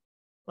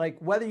Like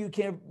whether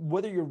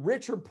you're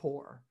rich or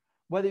poor,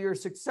 whether you're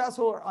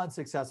successful or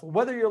unsuccessful,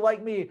 whether you're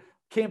like me,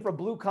 came from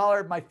blue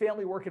collar, my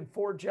family working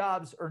 4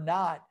 jobs or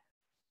not,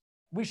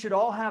 we should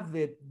all have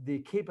the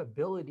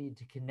capability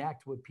to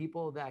connect with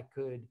people that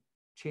could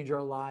change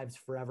our lives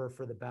forever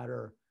for the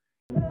better.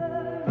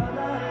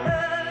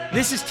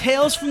 This is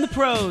Tales from the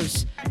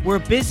Pros, where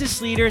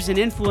business leaders and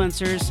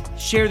influencers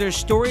share their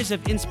stories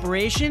of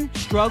inspiration,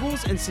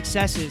 struggles, and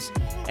successes.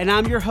 And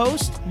I'm your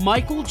host,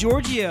 Michael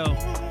Giorgio.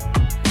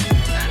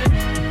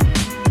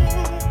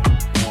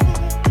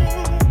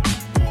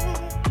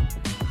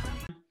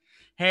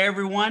 Hey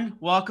everyone,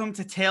 welcome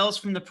to Tales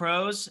from the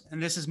Pros.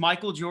 And this is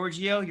Michael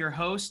Giorgio, your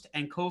host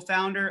and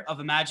co-founder of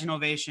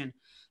Imaginovation.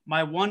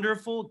 My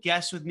wonderful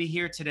guest with me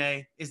here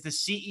today is the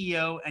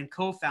CEO and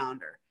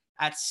co-founder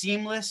at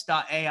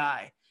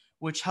Seamless.ai,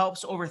 which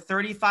helps over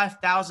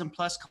 35,000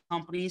 plus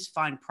companies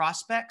find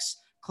prospects,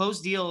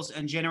 close deals,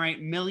 and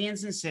generate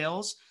millions in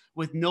sales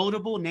with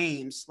notable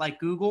names like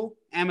Google,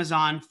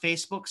 Amazon,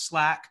 Facebook,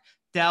 Slack,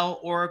 Dell,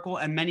 Oracle,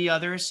 and many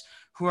others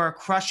who are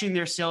crushing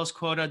their sales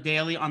quota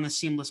daily on the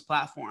Seamless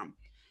platform.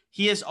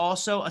 He is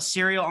also a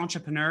serial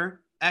entrepreneur,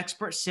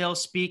 expert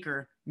sales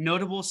speaker,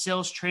 notable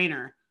sales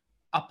trainer,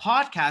 a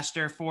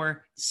podcaster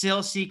for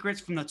Sales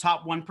Secrets from the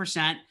Top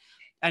 1%,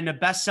 and a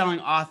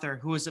best-selling author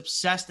who is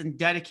obsessed and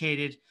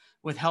dedicated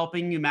with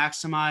helping you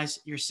maximize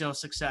your sales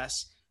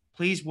success.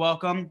 Please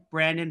welcome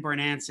Brandon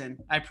Bernanson.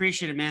 I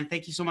appreciate it, man.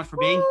 Thank you so much for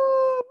being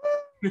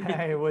here.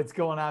 Hey, what's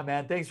going on,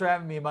 man? Thanks for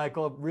having me,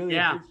 Michael. Really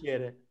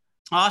appreciate it.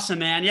 Awesome,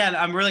 man.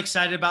 Yeah, I'm really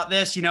excited about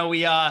this. You know,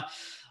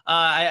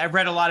 I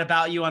read a lot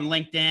about you on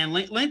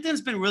LinkedIn.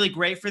 LinkedIn's been really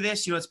great for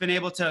this. You know, it's been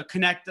able to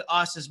connect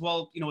us as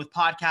well, you know, with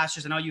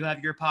podcasters. I know you have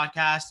your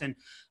podcast, and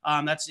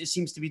it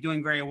seems to be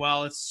doing very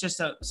well. It's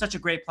just such a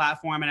great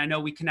platform, and I know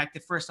we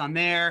connected first on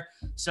there.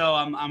 So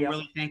I'm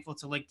really thankful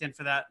to LinkedIn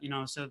for that. You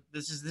know, so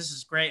this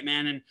is great,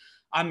 man. And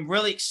I'm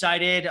really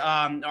excited.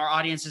 Our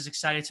audience is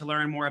excited to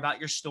learn more about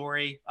your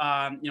story.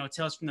 You know,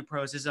 Tales from the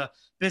Pros is a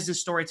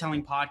business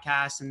storytelling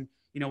podcast, and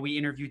you know, we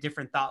interview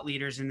different thought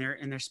leaders in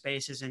their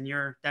spaces, and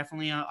you're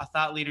definitely a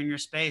thought leader in your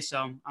space.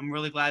 So I'm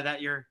really glad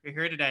that you're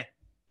here today.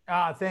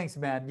 Thanks,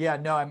 man. Yeah,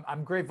 no,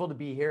 I'm grateful to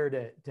be here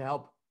to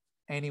help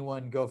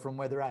anyone go from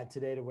where they're at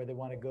today to where they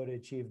want to go to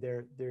achieve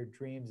their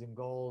dreams and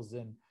goals.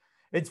 And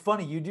it's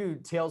funny, you do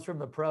Tales from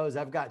the Pros.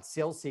 I've got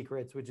Sales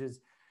Secrets, which is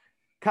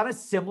kind of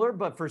similar,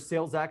 but for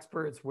sales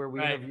experts, where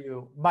we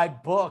interview. My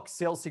book,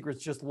 Sales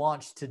Secrets, just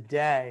launched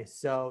today.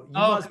 So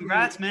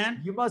congrats, man.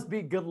 You must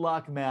be good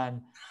luck,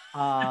 man.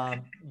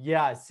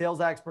 Yeah,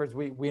 sales experts.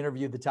 We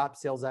interview the top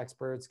sales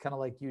experts, kind of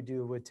like you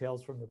do with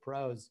Tales from the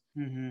Pros,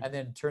 and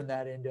then turn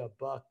that into a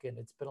book. And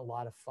it's been a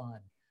lot of fun.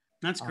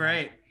 That's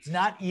great. It's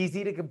not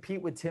easy to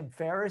compete with Tim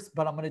Ferriss,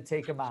 but I'm going to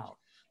take him out.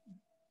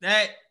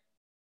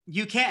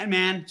 You can't,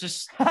 man.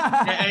 Just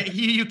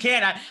you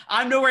can't.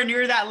 I'm nowhere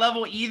near that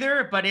level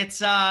either. But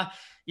it's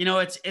you know,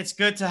 it's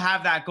good to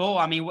have that goal.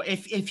 I mean,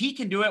 if he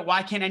can do it,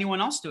 why can't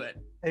anyone else do it?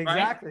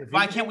 Exactly. Right?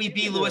 Why can't we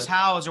be Lewis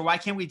Howes, or why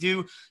can't we do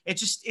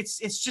it?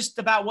 It's just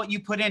about what you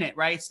put in it,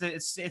 right?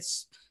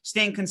 It's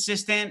staying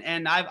consistent,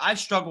 and I've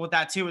struggled with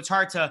that too. It's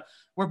hard to.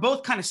 We're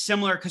both kind of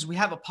similar because we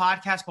have a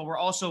podcast, but we're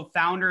also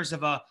founders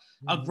of a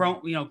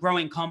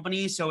growing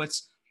company. So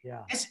it's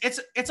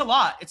a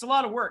lot. It's a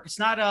lot of work. It's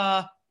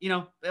not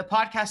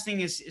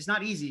podcasting is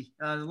not easy.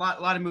 A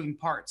lot of moving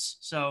parts.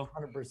 So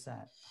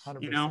 100%.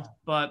 You know,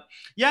 but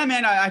yeah,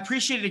 man, I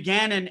appreciate it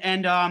again.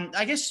 And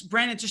I guess,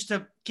 Brandon, just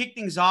to kick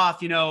things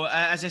off, you know,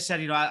 as I said,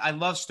 you know, I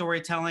love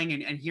storytelling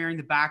and hearing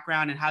the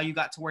background and how you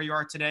got to where you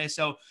are today.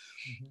 So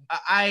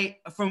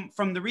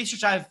from the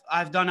research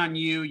I've done on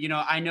you, you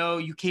know, I know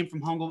you came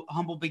from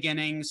humble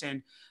beginnings,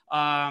 and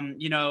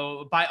you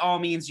know, by all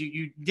means,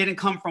 you didn't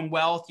come from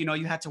wealth. You know,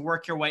 you had to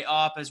work your way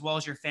up, as well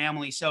as your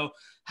family. So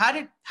how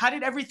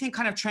did everything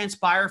kind of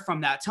transpire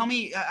from that? Tell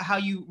me how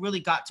you really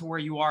got to where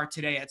you are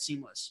today at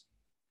Seamless.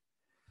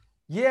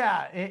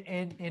 Yeah,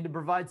 and to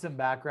provide some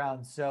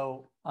background.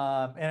 So,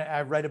 and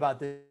I write about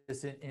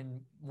this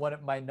in one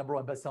of my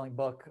 #1 best-selling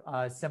book,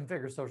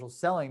 7-Figure Social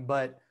Selling.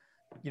 But,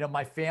 you know,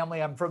 my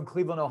family, I'm from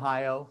Cleveland,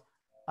 Ohio.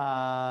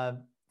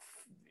 Mom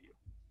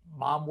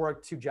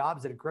worked 2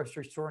 jobs at a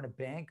grocery store and a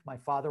bank. My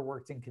father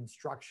worked in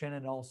construction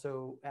and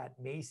also at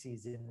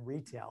Macy's in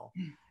retail.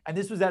 And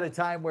this was at a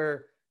time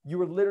where you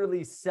were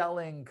literally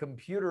selling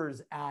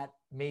computers at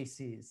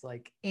Macy's,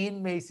 like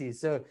in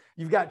Macy's. So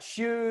you've got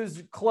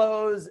shoes,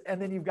 clothes,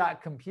 and then you've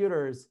got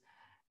computers.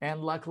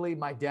 And luckily,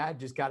 my dad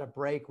just got a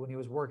break when he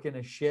was working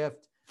a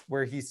shift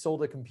where he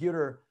sold a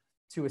computer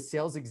to a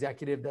sales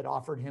executive that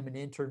offered him an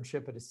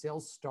internship at a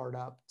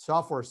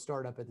software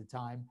startup at the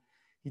time.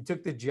 He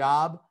took the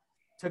job,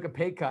 took a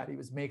pay cut. He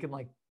was making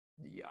I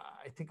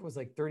think it was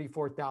like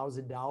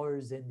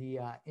 $34,000, and the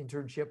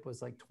internship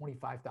was like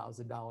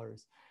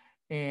 $25,000.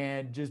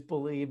 And just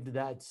believed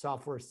that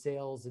software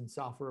sales and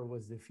software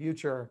was the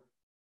future.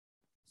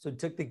 So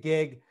took the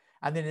gig,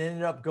 and then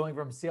ended up going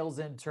from sales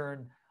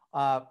intern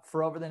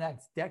for over the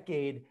next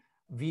decade,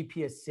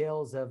 VP of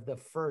sales of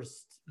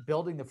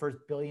building the first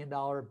 $1 billion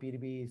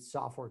B2B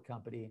software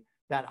company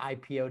that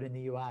IPO'd in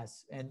the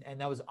US. And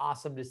that was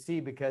awesome to see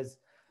because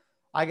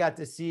I got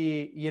to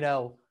see,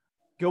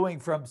 going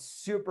from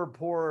super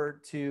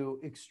poor to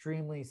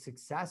extremely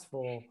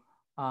successful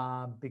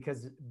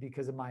because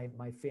of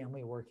my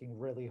family working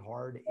really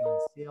hard in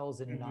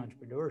sales and in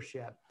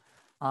entrepreneurship.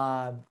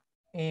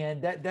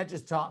 And that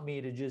just taught me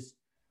to just,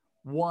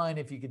 one,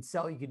 if you could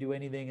sell, you could do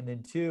anything. And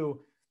then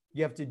two,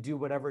 you have to do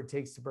whatever it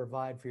takes to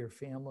provide for your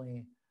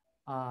family.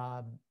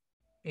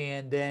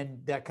 And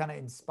then that kind of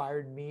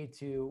inspired me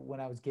to, when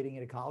I was getting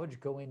into college,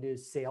 go into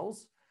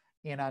sales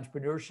and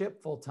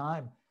entrepreneurship full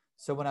time.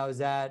 So when I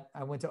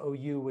went to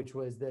OU, which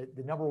was the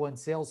number one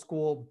sales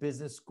school,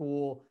 business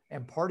school,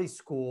 and party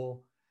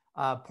school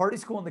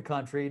in the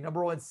country,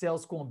 number one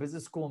sales school and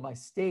business school in my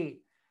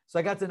state. So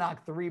I got to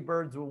knock 3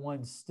 birds with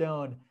 1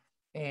 stone.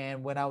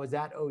 And when I was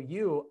at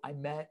OU, I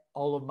met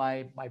all of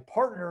my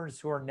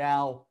partners who are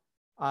now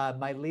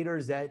my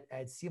leaders at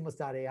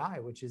Seamless.ai,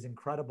 which is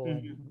incredible.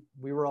 And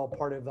we were all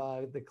part of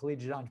the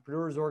Collegiate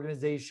Entrepreneurs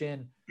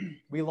Organization.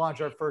 We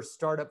launched our first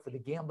startup for the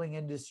gambling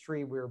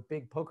industry. We were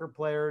big poker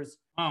players.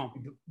 Oh.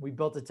 We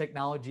built a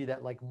technology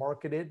that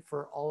marketed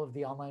for all of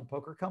the online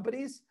poker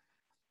companies.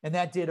 And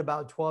that did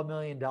about $12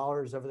 million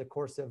over the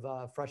course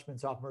of freshman,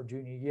 sophomore,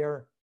 junior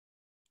year.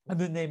 And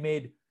then they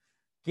made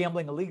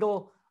gambling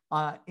illegal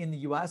in the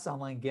US,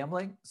 online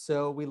gambling.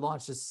 So we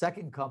launched a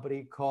second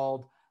company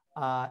called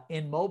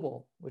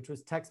InMobile, which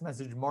was text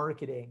message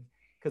marketing,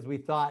 because we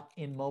thought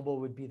InMobile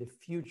would be the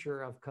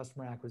future of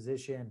customer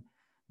acquisition.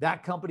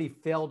 That company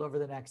failed over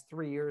the next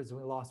 3 years and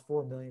we lost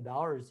 $4 million.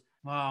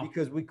 Wow.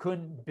 Because we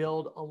couldn't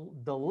build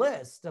the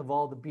list of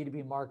all the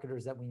B2B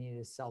marketers that we needed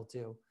to sell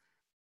to.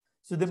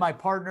 So then my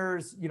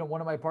partners,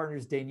 one of my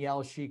partners,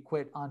 Danielle, she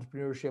quit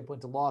entrepreneurship,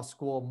 went to law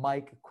school.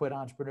 Mike quit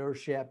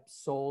entrepreneurship,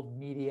 sold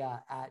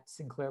media at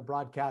Sinclair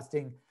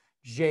Broadcasting.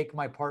 Jake,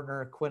 my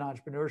partner, quit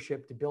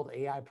entrepreneurship to build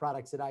AI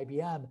products at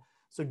IBM.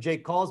 So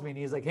Jake calls me and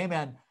he's like, hey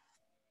man,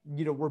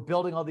 we're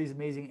building all these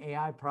amazing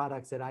AI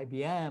products at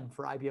IBM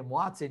for IBM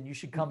Watson. You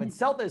should come and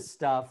sell this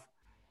stuff.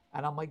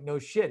 And I'm like, no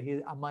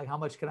shit. I'm like, how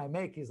much can I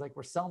make? He's like,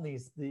 we're selling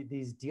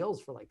these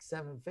deals for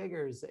 7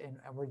 figures and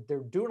they're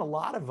doing a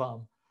lot of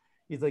them.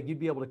 He's like, you'd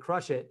be able to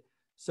crush it.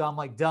 So I'm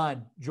like,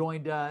 done.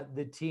 Joined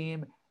the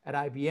team at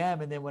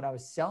IBM. And then when I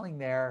was selling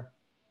there,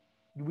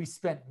 we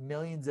spent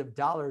millions of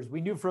dollars.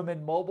 We knew from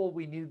InMobile,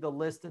 we needed the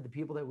list of the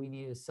people that we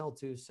needed to sell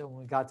to. So when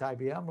we got to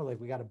IBM, we're like,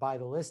 we got to buy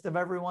the list of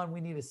everyone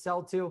we need to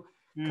sell to,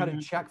 cut a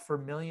check for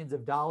millions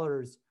of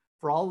dollars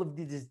for all of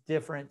these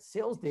different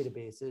sales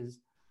databases.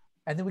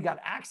 And then we got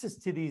access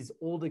to these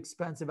old,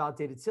 expensive,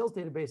 outdated sales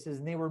databases,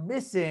 and they were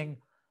missing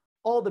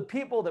all the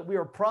people that we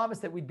were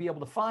promised that we'd be able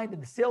to find in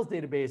the sales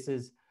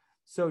databases.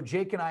 So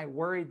Jake and I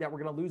worried that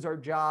we're going to lose our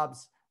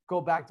jobs,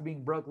 go back to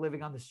being broke,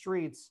 living on the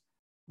streets.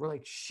 We're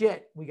like,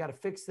 shit, we got to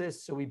fix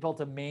this. So we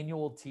built a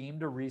manual team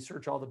to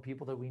research all the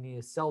people that we need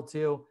to sell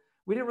to.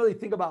 We didn't really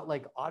think about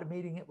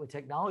automating it with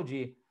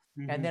technology.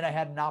 And then I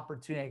had an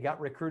opportunity. I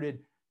got recruited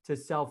to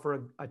sell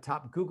for a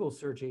top Google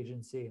search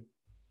agency.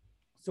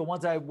 So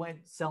once I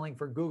went selling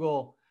for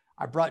Google,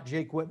 I brought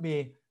Jake with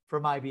me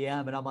from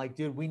IBM. And I'm like,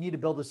 dude, we need to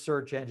build a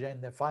search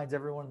engine that finds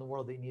everyone in the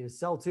world that you need to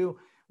sell to.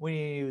 We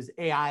need to use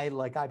AI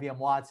like IBM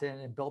Watson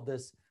and build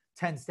this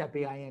 10-step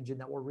AI engine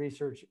that will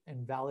research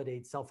and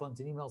validate cell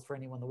phones and emails for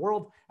anyone in the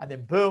world. And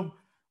then boom,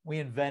 we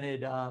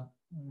invented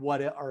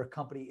what our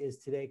company is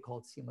today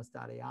called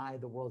Seamless.ai,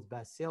 the world's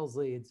best sales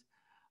leads,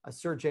 a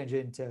search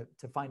engine to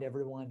find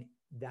everyone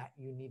that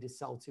you need to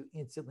sell to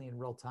instantly in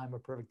real time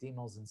with perfect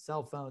emails and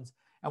cell phones.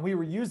 And we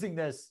were using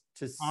this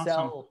to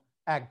sell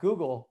at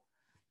Google.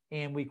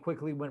 And we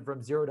quickly went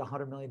from 0 to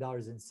 $100 million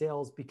in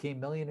sales, became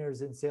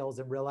millionaires in sales,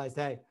 and realized,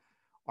 hey,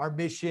 our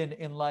mission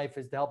in life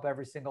is to help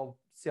every single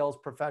sales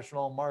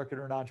professional,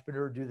 marketer, and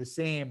entrepreneur do the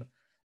same.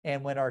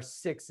 And win our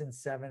 6- and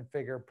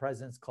 7-figure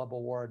President's Club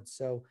awards.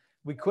 So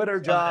we quit our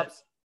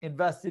jobs,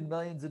 invested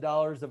millions of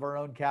dollars of our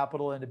own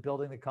capital into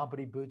building the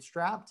company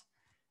bootstrapped.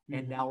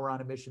 And now we're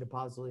on a mission to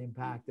positively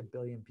impact 1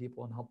 billion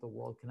people and help the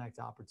world connect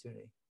to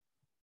opportunity.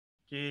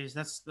 Jeez,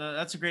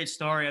 that's a great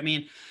story. I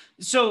mean,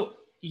 so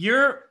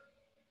your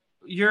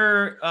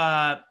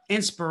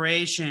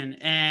inspiration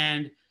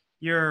and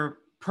your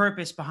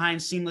purpose behind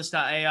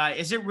Seamless.ai,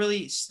 is it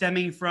really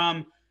stemming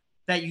from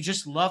that you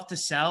just love to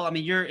sell? I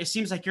mean, it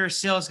seems like you're a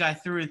sales guy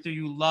through and through.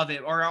 You love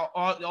it. Or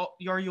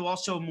are you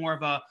also more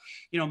of a,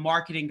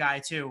 marketing guy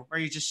too? Or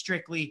you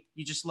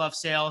just love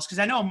sales? Because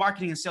I know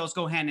marketing and sales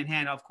go hand in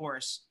hand, of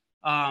course.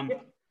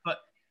 But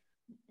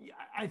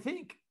I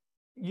think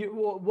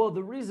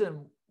the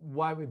reason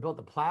why we built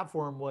the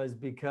platform was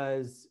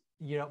because,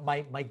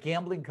 my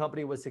gambling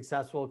company was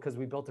successful because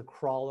we built a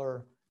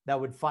crawler that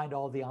would find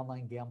all the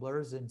online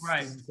gamblers and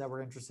students that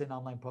were interested in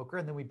online poker.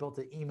 And then we built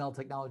an email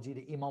technology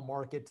to email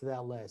market to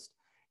that list.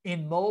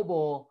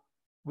 InMobile,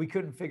 we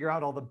couldn't figure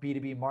out all the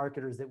B2B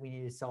marketers that we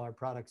needed to sell our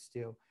products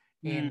to.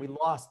 And we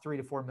lost $3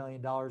 to $4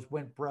 million,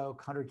 went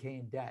broke, 100K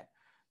in debt.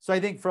 So I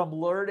think from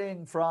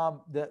learning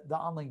from the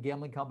online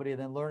gambling company and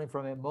then learning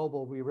from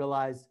InMobile, we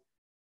realized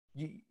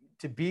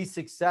to be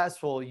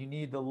successful, you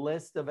need the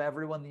list of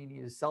everyone that you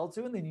need to sell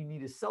to, and then you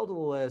need to sell to the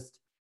list.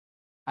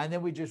 And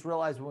then we just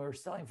realized when we were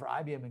selling for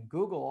IBM and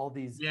Google, all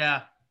these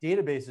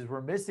databases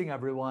were missing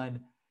everyone.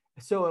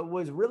 So it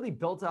was really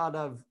built out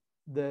of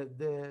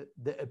the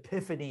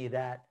epiphany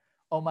that,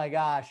 oh my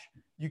gosh,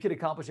 you could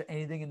accomplish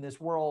anything in this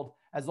world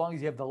as long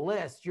as you have the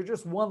list. You're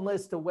just one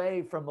list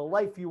away from the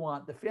life you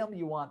want, the family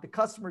you want, the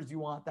customers you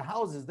want, the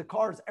houses, the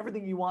cars,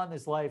 everything you want in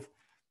this life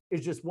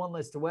is just one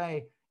list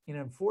away. And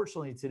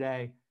unfortunately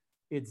today,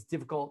 it's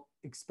difficult,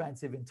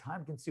 expensive, and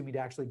time consuming to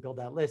actually build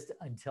that list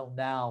until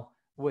now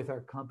with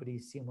our company,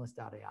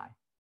 Seamless.ai.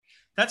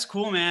 That's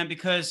cool, man,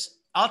 because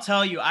I'll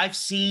tell you, I've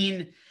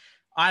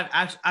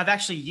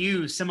actually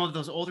used some of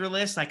those older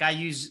lists. Like I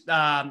use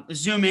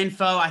Zoom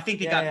Info. I think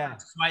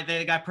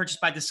they got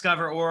purchased by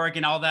Discover.org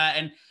and all that.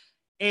 And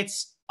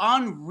it's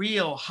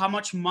unreal how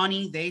much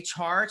money they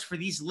charge for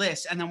these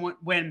lists. And then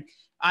when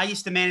I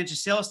used to manage a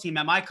sales team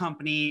at my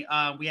company,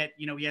 we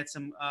had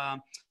some,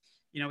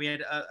 we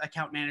had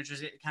account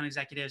managers, account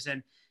executives,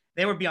 and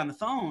they would be on the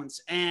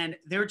phones and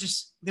they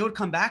would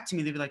come back to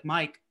me. They'd be like,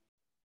 Mike,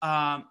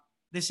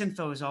 this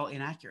info is all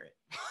inaccurate.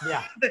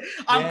 Yeah.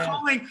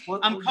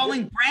 I'm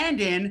calling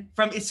Brandon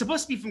it's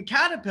supposed to be from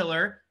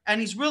Caterpillar and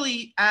he's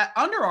really at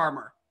Under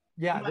Armour.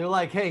 Yeah. They're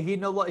like, hey, he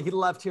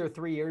left here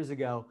 3 years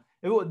ago.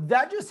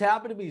 That just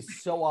happened to me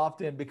so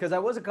often because I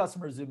was a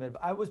customer of Zoom Info.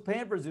 I was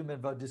paying for Zoom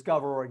Info,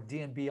 Discover.org,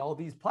 DNB, all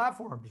these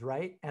platforms,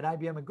 right? At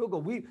IBM and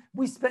Google,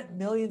 we spent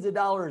millions of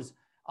dollars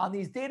on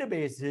these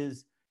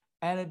databases,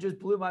 and it just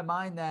blew my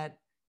mind that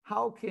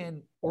how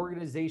can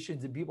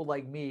organizations and people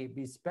like me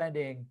be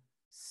spending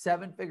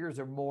 7 figures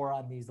or more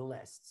on these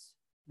lists?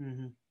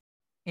 Mm-hmm.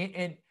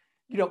 And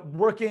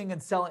working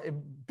and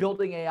selling,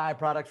 building AI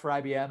products for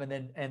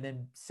IBM, and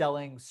then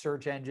selling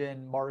search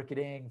engine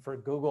marketing for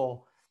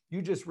Google.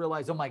 You just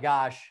realize, oh my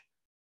gosh,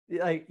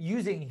 like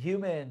using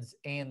humans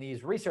and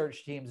these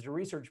research teams to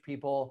research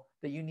people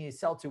that you need to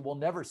sell to will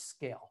never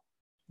scale.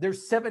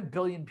 There's 7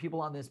 billion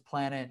people on this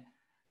planet.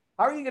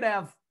 How are you going to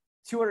have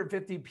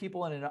 250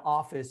 people in an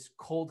office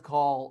cold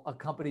call a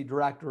company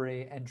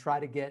directory and try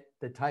to get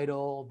the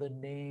title, the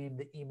name,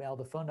 the email,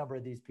 the phone number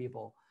of these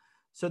people?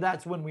 So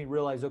that's when we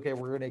realized, okay,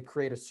 we're going to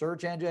create a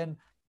search engine.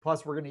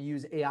 Plus, we're going to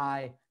use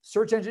AI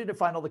search engine to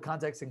find all the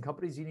contacts and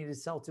companies you need to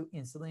sell to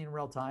instantly in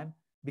real time,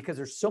 because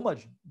there's so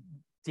much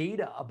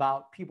data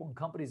about people and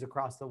companies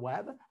across the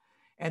web.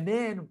 And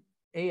then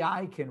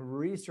AI can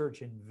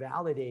research and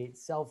validate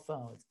cell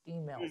phones,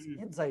 emails,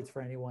 insights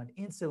for anyone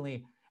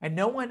instantly. And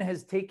no one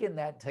has taken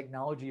that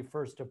technology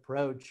first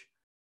approach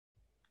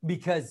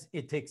because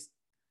it takes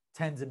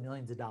tens of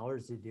millions of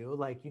dollars to do.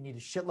 Like you need a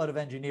shitload of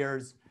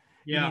engineers.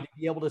 You need to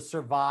be able to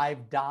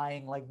survive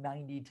dying like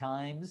 90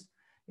 times.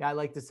 Yeah, I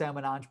like to say I'm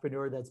an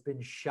entrepreneur that's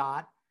been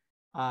shot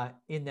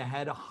in the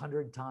head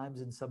 100 times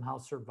and somehow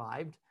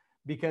survived,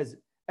 because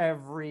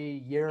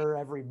every year,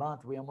 every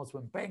month, we almost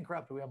went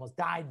bankrupt. We almost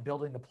died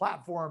building the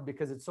platform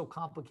because it's so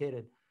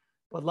complicated.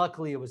 But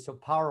luckily it was so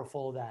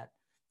powerful that,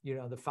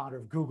 the founder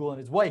of Google and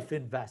his wife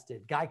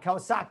invested, Guy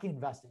Kawasaki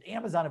invested,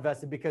 Amazon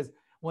invested, because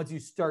once you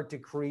start to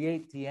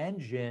create the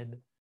engine,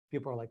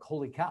 people are like,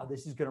 holy cow,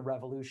 this is going to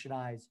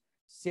revolutionize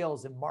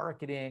sales and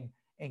marketing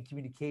and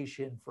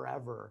communication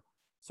forever.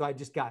 So I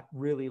just got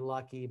really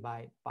lucky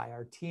by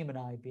our team and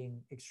I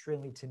being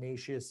extremely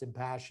tenacious and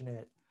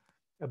passionate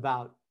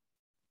about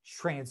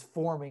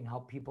transforming how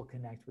people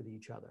connect with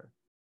each other.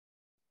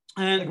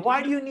 And like,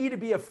 why do you need to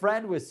be a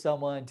friend with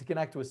someone to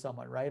connect with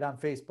someone, right? On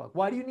Facebook?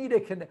 Why do you need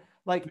to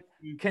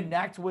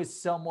connect with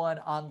someone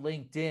on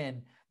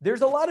LinkedIn?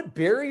 There's a lot of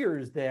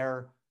barriers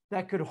there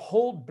that could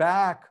hold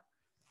back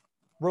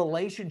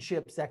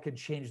relationships that could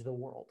change the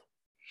world.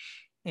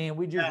 And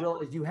we just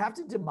realized you have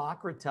to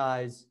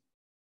democratize,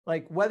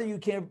 like whether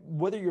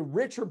you're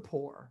rich or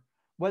poor,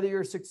 whether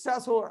you're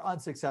successful or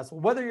unsuccessful,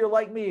 whether you're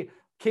like me,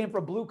 came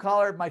from blue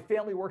collar, my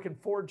family working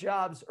 4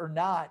 jobs or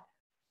not,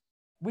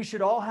 we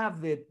should all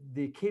have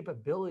the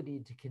capability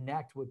to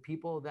connect with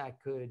people that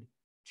could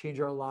change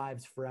our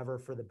lives forever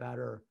for the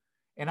better.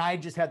 And I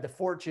just had the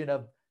fortune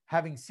of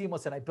having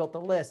Seamless, and I built the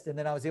list, and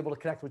then I was able to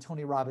connect with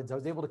Tony Robbins. I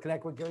was able to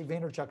connect with Gary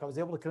Vaynerchuk. I was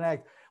able to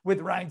connect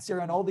with Ryan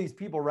Serra and all these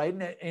people, right?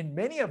 And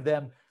many of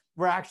them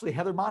were actually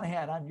Heather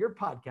Monahan on your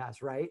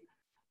podcast, right?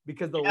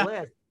 Because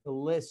the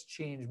list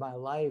changed my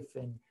life,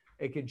 and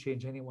it can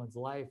change anyone's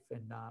life.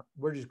 And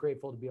we're just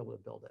grateful to be able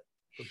to build it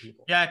for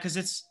people. Yeah,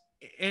 because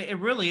it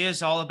really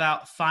is all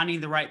about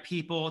finding the right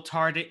people,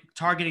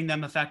 targeting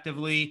them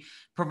effectively,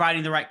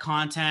 providing the right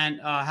content,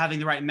 having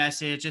the right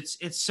message.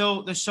 There's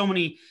so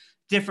many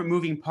different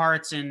moving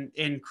parts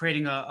in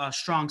creating a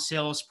strong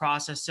sales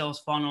process,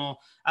 sales funnel,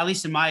 at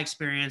least in my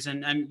experience.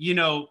 And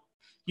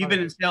you've been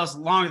in sales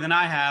longer than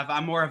I have.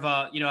 I'm more of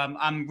a,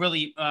 I'm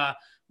really,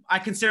 I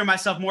consider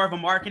myself more of a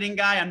marketing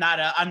guy. I'm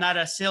not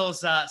a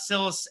sales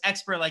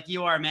expert like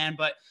you are, man.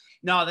 But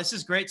no, this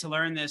is great to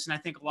learn this. And I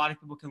think a lot of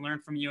people can learn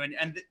from you.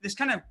 And this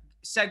kind of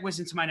segues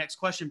into my next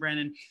question,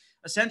 Brandon.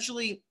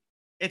 Essentially,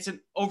 it's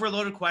an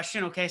overloaded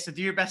question. Okay. So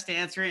do your best to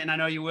answer it. And I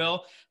know you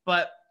will,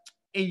 but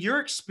in your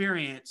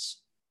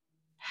experience,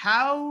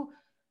 how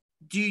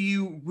do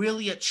you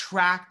really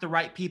attract the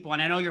right people?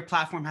 And I know your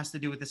platform has to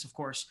do with this, of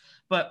course,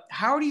 but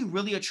how do you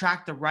really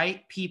attract the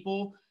right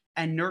people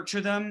and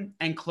nurture them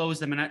and close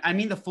them? And I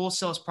mean the full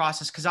sales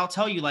process, because I'll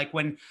tell you, like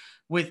when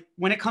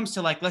it comes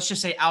to, like, let's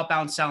just say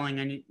outbound selling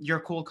and you're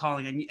cold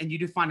calling and you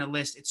do find a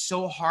list, it's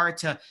so hard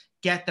to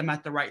get them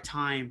at the right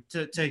time,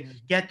 to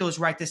get those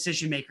right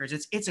decision makers.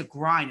 It's a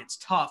grind. It's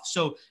tough.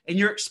 So in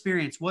your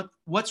experience,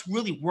 what's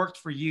really worked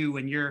for you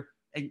and your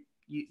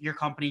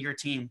company, your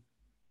team?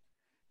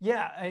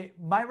 Yeah,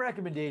 my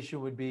recommendation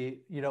would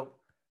be,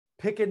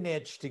 pick a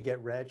niche to get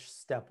rich.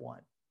 Step one,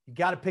 you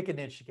got to pick a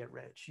niche to get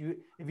rich.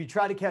 If you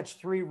try to catch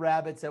 3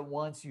 rabbits at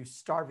once, you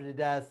starve to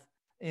death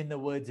in the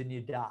woods and you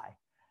die.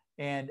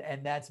 And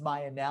that's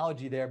my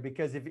analogy there,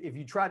 because if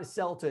you try to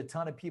sell to a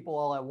ton of people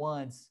all at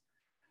once,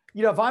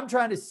 if I'm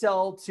trying to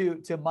sell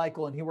to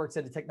Michael and he works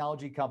at a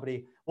technology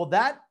company, well,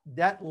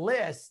 that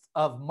list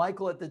of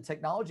Michael at the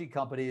technology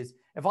companies,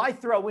 if I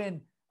throw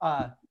in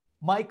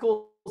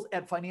Michael's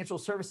at financial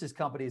services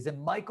companies and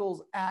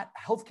Michael's at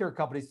healthcare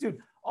companies, dude,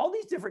 all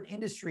these different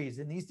industries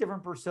and these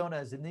different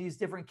personas and these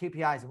different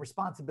KPIs and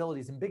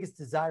responsibilities and biggest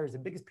desires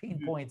and biggest pain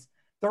points,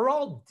 they're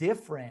all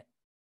different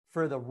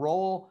for the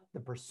role, the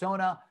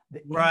persona,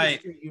 the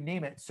industry, you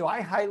name it. So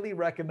I highly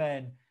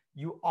recommend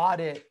you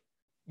audit,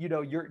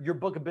 your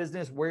book of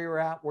business, where you're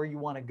at, where you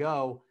want to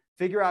go,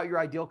 figure out your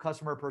ideal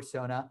customer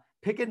persona,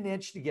 pick a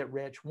niche to get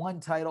rich,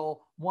 one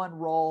title, one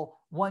role,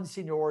 one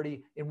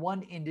seniority in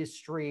one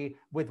industry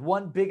with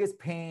one biggest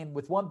pain,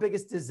 with one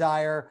biggest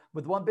desire,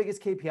 with one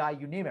biggest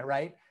KPI, you name it,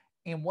 right?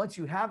 And once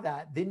you have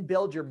that, then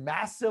build your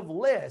massive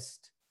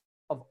list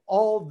of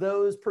all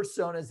those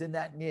personas in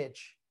that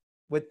niche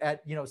with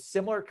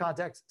similar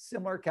contexts,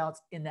 similar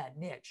accounts in that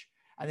niche.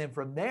 And then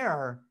from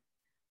there,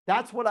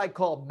 that's what I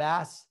call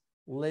mass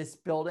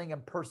list building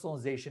and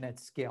personalization at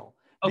scale.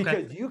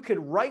 Because you could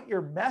write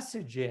your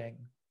messaging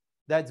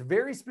that's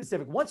very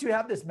specific. Once you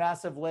have this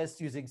massive list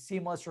using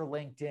Seamless or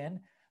LinkedIn,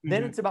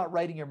 then it's about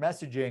writing your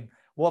messaging.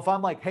 Well, if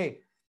I'm like, hey,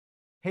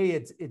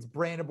 it's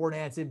Brandon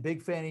Bornanson,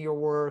 big fan of your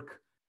work.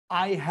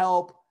 I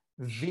help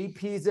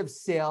VPs of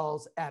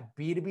sales at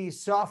B2B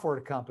software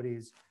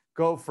companies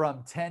go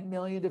from $10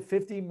 million to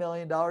 $50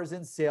 million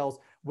in sales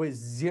with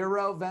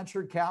 0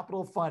 venture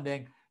capital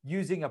funding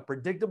using a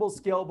predictable,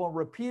 scalable,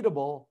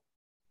 repeatable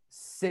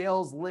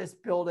sales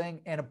list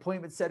building and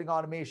appointment setting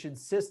automation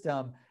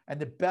system. And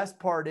the best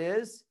part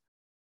is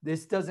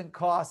this doesn't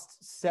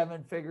cost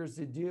 7 figures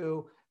to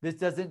do. This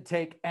doesn't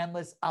take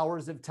endless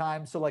hours of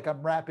time. So like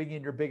I'm wrapping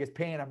in your biggest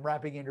pain, I'm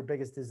wrapping in your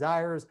biggest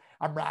desires,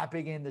 I'm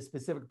wrapping in the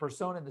specific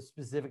persona in the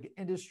specific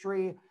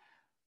industry.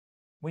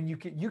 When you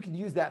can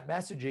use that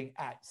messaging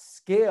at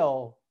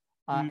scale,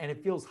 and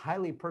it feels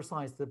highly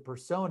personalized to the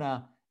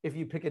persona if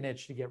you pick a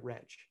niche to get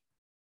rich.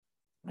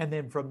 And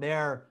then from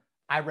there,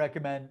 I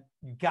recommend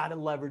you got to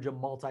leverage a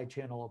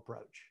multi-channel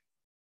approach.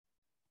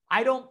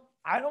 I don't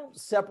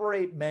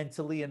separate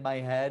mentally in my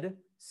head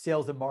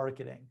sales and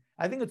marketing.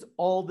 I think it's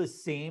all the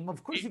same.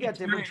 Of course, you got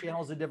different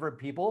channels and different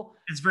people.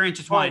 It's very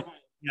intertwined.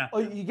 Yeah.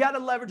 You got to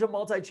leverage a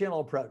multi-channel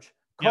approach.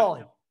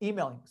 Calling,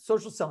 emailing,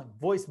 social selling,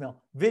 voicemail,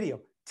 video,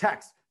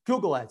 text,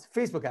 Google ads,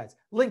 Facebook ads,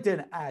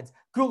 LinkedIn ads,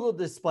 Google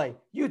display,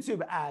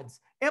 YouTube ads,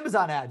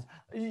 Amazon ads.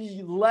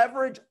 You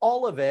leverage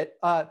all of it.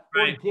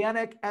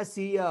 Organic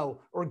SEO,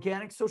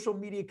 organic social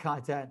media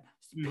content,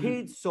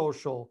 paid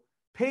social,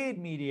 paid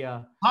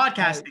media,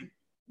 podcasting.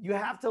 You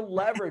have to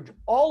leverage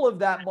all of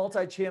that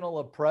multi-channel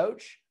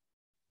approach.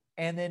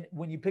 And then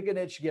when you pick a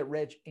niche, you get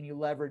rich, and you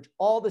leverage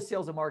all the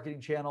sales and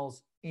marketing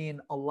channels in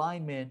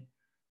alignment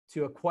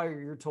to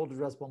acquire your total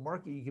addressable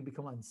market, you can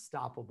become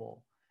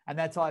unstoppable. And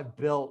that's how I've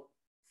built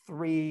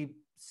 3,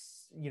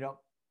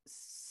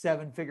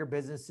 7-figure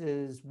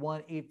businesses,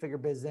 1 8-figure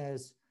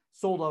business,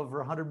 sold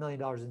over $100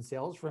 million in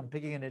sales from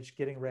picking a niche,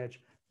 getting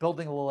rich,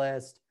 building a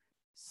list,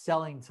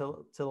 selling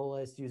to the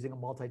list using a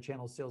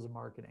multi-channel sales and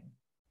marketing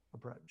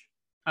approach.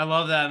 I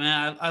love that,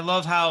 man. I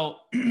love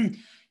how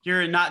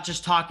you're not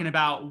just talking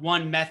about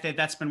one method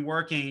that's been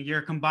working.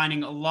 You're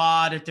combining a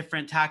lot of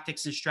different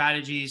tactics and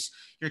strategies.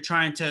 You're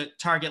trying to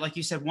target, like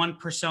you said, one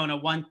persona,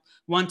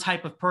 one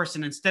type of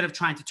person, instead of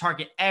trying to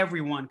target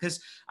everyone.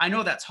 Because I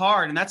know that's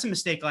hard. And that's a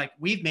mistake like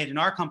we've made in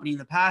our company in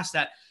the past,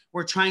 that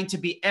we're trying to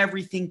be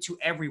everything to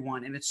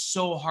everyone. And it's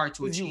so hard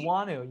to achieve.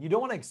 You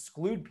don't want to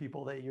exclude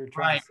people that you're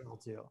trying to sell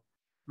to. You're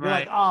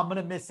right. like, oh, I'm going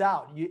to miss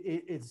out.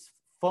 It's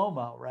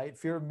FOMO, right?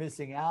 Fear of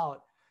missing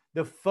out.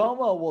 The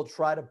FOMO will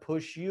try to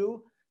push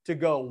you to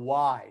go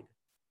wide.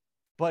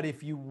 But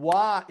if you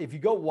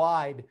go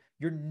wide,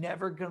 you're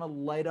never going to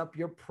light up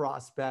your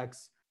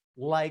prospects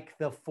like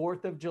the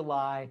 4th of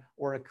July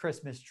or a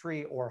Christmas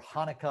tree or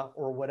Hanukkah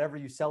or whatever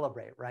you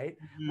celebrate, right?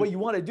 What you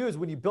want to do is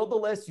when you build the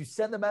list, you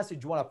send the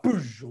message, you want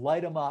to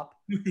light them up.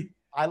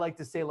 I like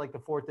to say like the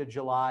 4th of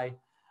July.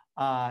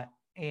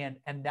 And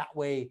that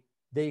way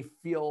they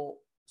feel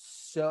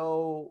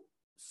so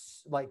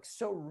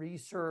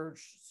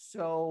researched,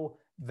 so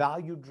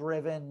value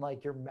driven,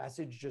 like your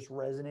message just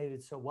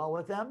resonated so well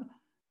with them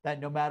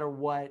that no matter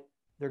what,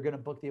 they're going to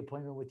book the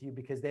appointment with you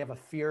because they have a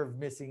fear of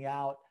missing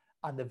out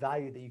on the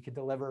value that you can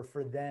deliver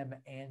for them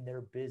and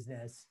their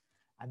business.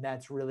 And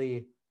that's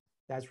really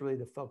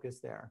the focus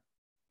there.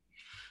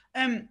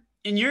 And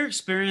in your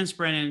experience,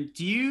 Brandon,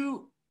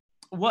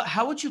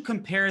 how would you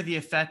compare the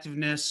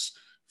effectiveness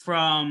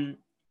from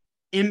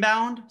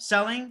inbound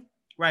selling,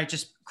 right?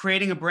 Just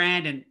creating a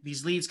brand and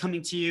these leads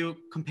coming to you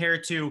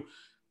compared to,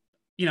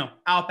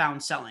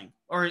 outbound selling,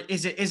 or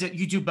is it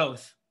you do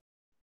both?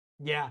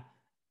 Yeah.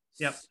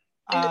 Yep.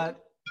 To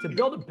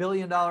build $1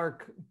 billion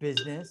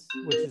business,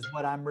 which is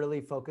what I'm really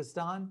focused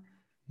on,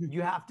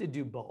 you have to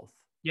do both.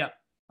 Yep.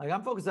 Like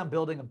I'm focused on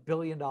building $1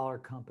 billion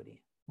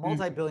company,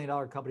 multi-billion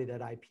dollar company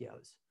that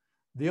IPOs.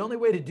 The only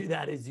way to do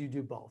that is you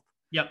do both.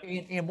 Yep.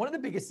 And one of the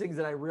biggest things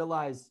that I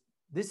realized,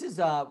 this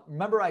is,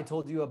 remember I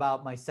told you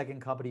about my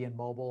second company in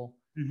mobile,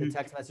 the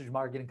text message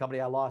marketing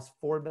company. I lost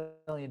 $4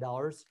 million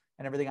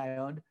and everything I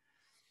owned.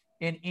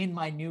 And in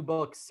my new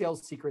book,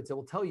 Sales Secrets, it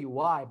will tell you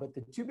why. But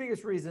the two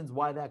biggest reasons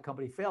why that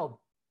company failed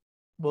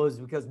was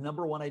because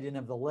number one, I didn't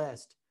have the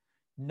list.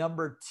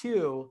 Number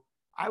two,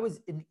 I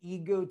was an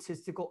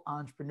egotistical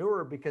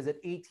entrepreneur because at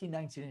 18,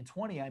 19, and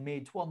 20, I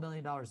made $12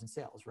 million in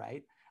sales,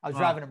 right? I was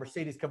driving a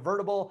Mercedes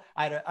convertible.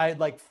 I had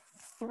like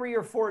 3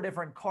 or 4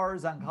 different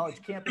cars on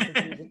college campus at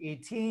the age of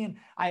 18.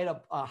 I had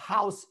a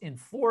house in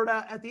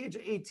Florida at the age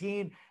of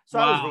 18. So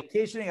I was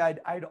vacationing. I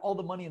had all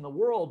the money in the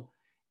world.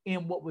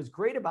 And what was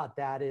great about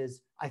that is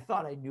I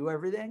thought I knew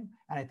everything.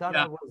 And I thought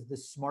I was the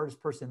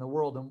smartest person in the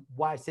world. And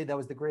why I say that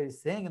was the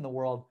greatest thing in the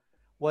world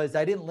was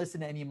I didn't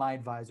listen to any of my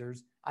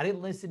advisors. I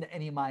didn't listen to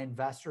any of my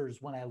investors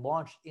when I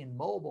launched in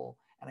mobile,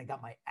 and I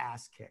got my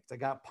ass kicked. I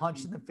got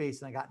punched in the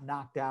face and I got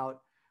knocked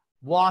out,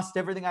 lost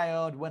everything I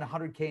owned, went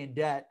 100K in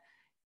debt.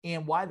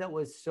 And why that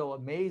was so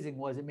amazing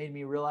was it made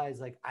me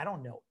realize, like, I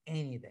don't know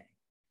anything.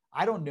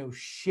 I don't know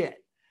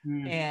shit.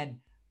 And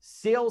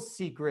Sales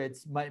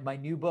Secrets, my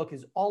new book,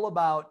 is all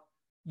about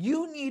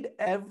you need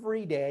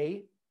every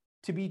day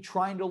to be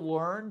trying to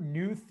learn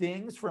new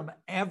things from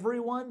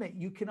everyone that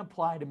you can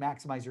apply to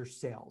maximize your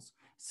sales.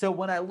 So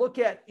when I look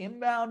at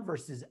inbound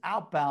versus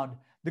outbound,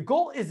 the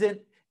goal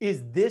isn't,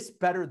 is this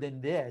better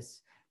than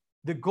this?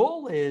 The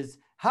goal is,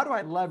 how do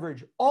I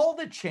leverage all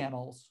the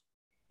channels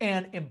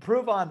and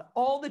improve on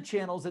all the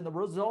channels and the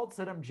results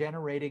that I'm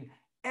generating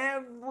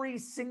every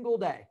single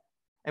day?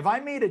 If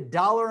I made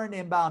 $1 in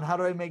inbound, how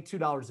do I make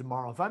 $2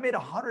 tomorrow? If I made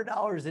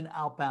 $100 in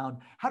outbound,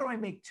 how do I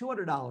make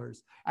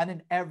 $200? And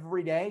then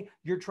every day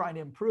you're trying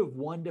to improve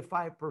 1 to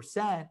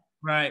 5%.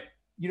 Right.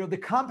 The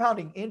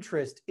compounding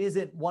interest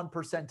isn't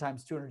 1%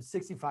 times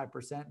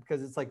 265%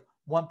 because it's like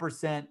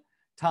 1%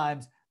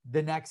 times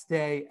the next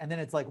day. And then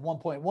it's like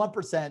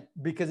 1.1%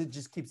 because it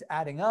just keeps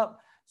adding up.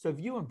 So if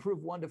you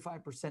improve 1 to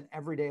 5%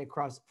 every day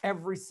across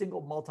every single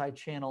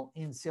multi-channel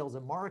in sales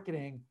and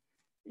marketing,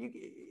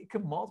 you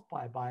can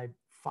multiply by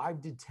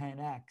 5 to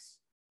 10x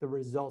the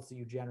results that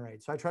you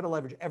generate. So I try to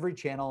leverage every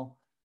channel,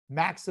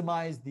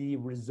 maximize the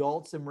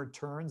results and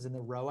returns and the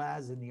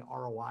ROAS and the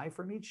ROI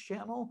from each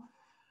channel.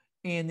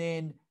 And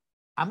then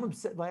I'm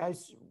upset. Like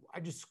I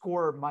just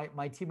score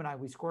my team and I,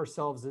 we score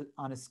ourselves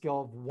on a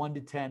scale of 1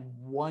 to 10,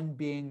 1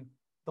 being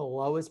the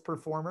lowest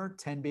performer,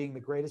 10 being the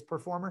greatest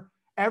performer.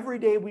 Every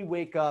day we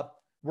wake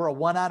up, we're a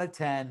 1 out of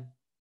 10.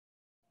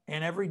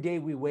 And every day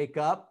we wake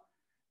up,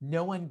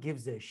 no one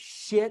gives a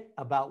shit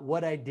about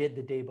what I did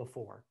the day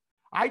before.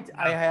 I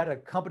had a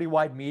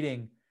company-wide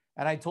meeting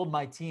and I told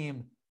my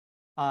team,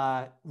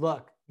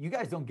 look, you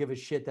guys don't give a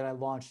shit that I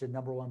launched the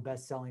 #1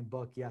 best-selling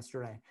book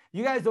yesterday.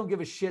 You guys don't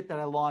give a shit that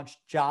I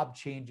launched job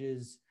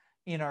changes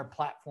in our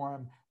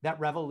platform that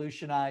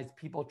revolutionized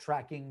people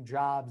tracking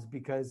jobs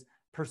because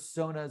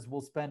personas will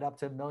spend up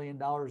to $1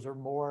 million or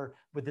more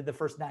within the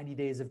first 90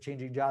 days of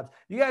changing jobs.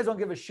 You guys don't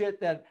give a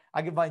shit that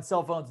I can find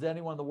cell phones to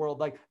anyone in the world.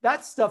 Like,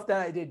 that's stuff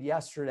that I did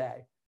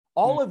yesterday.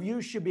 All of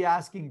you should be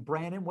asking,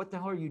 Brandon, what the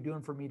hell are you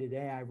doing for me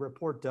today? I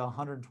report to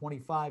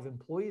 125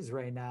 employees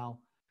right now.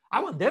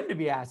 I want them to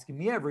be asking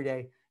me every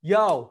day,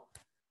 yo,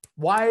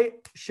 why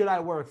should I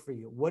work for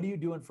you? What are you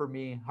doing for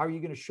me? How are you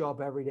going to show up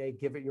every day?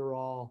 Give it your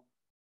all.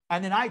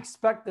 And then I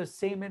expect the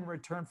same in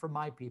return from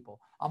my people.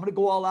 I'm going to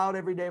go all out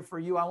every day for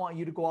you. I want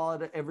you to go all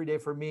out every day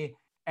for me.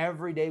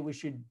 Every day we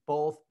should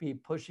both be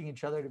pushing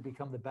each other to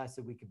become the best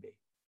that we can be.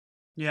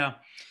 Yeah.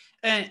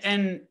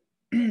 And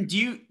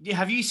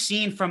have you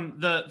seen from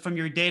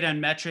your data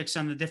and metrics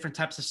on the different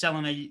types of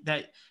selling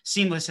that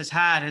Seamless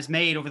has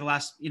made over the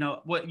last,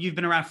 what you've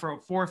been around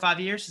for 4 or 5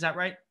 years? Is that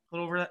right? A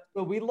little over that?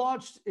 So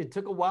it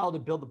took a while to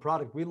build the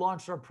product. We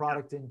launched our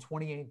product in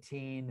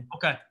 2018.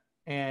 Okay.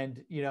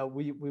 And,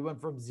 we went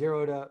from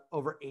 0 to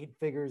over 8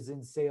 figures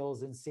in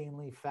sales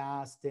insanely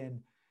fast.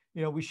 And,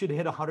 we should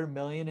hit 100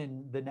 million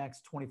in the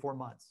next 24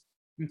 months.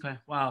 Okay.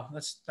 Wow.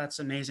 That's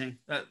amazing.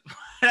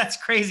 That's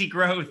crazy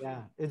growth.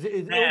 Yeah. It's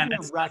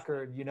a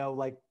record,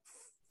 like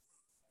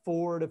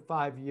 4 to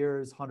 5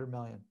 years, 100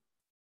 million.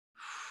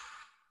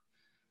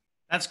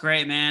 That's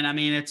great, man. I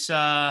mean, it's,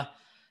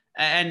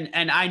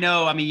 and I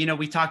know,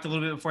 we talked a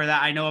little bit before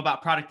that. I know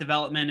about product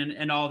development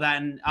and all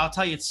that. And I'll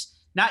tell you, it's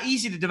not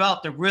easy to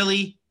develop the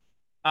really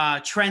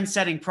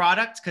trend-setting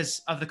product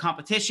because of the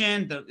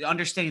competition, the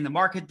understanding the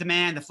market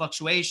demand, the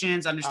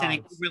fluctuations,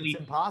 understanding it's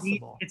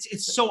impossible.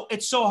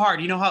 It's so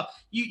hard. You know how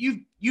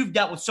you've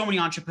dealt with so many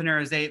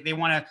entrepreneurs. They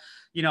want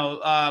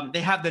to,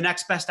 they have the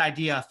next best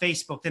idea,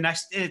 Facebook, the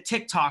next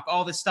TikTok,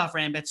 all this stuff,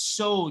 right? It's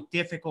so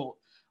difficult.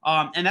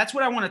 And that's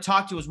what I want to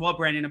talk to you as well,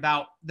 Brandon,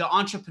 about the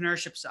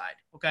entrepreneurship side.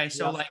 Okay.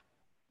 So like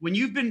when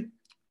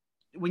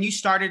you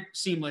started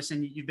Seamless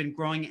and you've been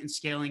growing it and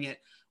scaling it,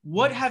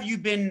 what have you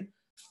been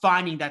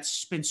finding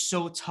that's been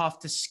so tough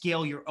to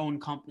scale your own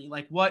company?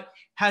 Like what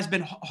has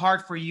been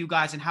hard for you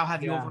guys, and how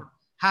have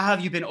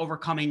you been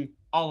overcoming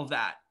all of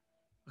that?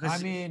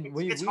 Because I mean,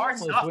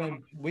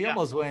 we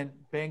almost went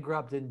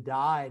bankrupt and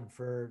died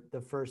for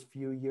the first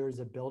few years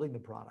of building the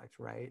product,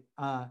 right?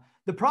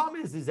 The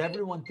problem is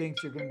everyone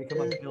thinks you're going to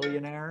become a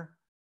billionaire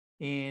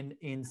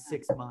in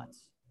 6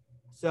 months.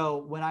 So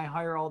when I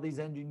hire all these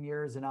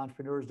engineers and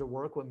entrepreneurs to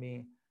work with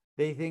me,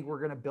 they think we're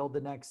going to build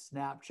the next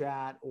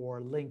Snapchat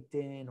or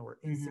LinkedIn or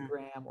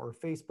Instagram or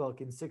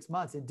Facebook in 6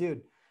 months. And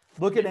dude,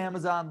 look at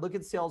Amazon, look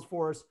at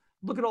Salesforce,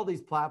 look at all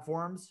these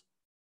platforms.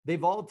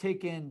 They've all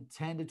taken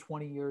 10 to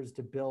 20 years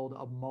to build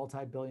a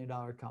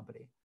multi-billion-dollar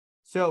company.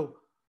 So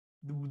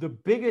the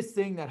biggest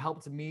thing that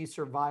helped me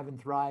survive and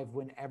thrive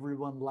when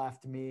everyone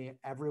left me,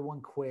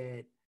 everyone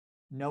quit,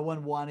 no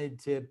one wanted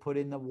to put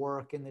in the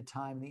work and the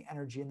time, the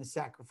energy and the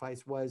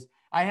sacrifice, was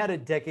I had a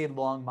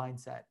decade-long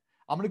mindset.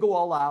 I'm going to go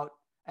all out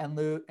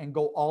and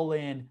go all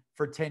in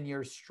for 10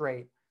 years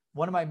straight.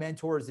 One of my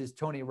mentors is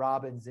Tony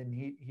Robbins, and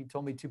he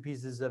told me 2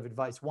 pieces of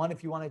advice. One,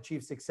 if you want to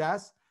achieve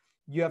success,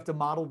 you have to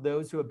model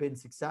those who have been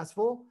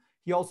successful.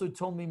 He also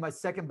told me my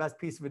second best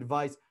piece of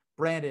advice,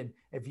 Brandon,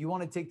 if you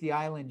want to take the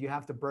island, you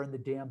have to burn the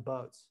damn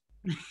boats.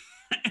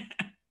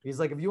 He's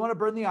like, if you want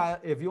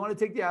to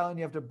take the island,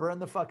 you have to burn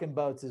the fucking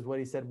boats, is what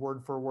he said,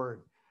 word for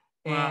word.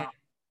 Wow. And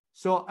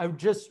so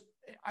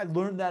I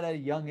learned that at a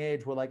young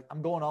age, where like,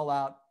 I'm going all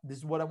out. This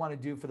is what I want to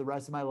do for the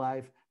rest of my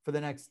life, for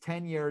the next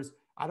 10 years.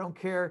 I don't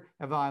care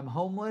if I'm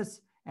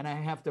homeless and I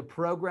have to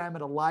program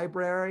at a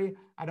library.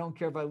 I don't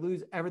care if I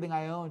lose everything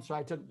I own. So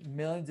I took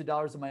millions of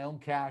dollars of my own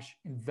cash,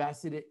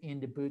 invested it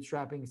into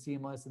bootstrapping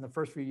Seamless. In the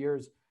first few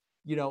years,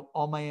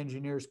 all my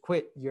engineers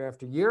quit year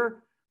after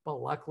year, but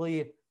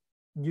luckily,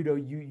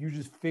 you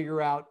just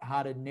figure out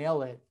how to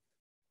nail it.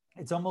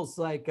 It's almost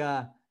like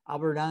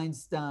Albert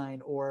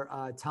Einstein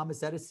or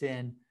Thomas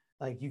Edison.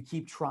 Like, you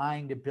keep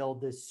trying to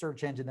build this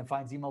search engine that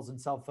finds emails and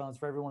cell phones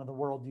for everyone in the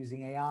world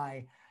using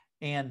AI.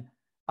 And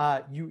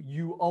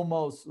you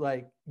almost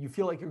you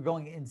feel like you're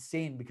going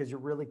insane because you're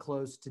really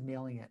close to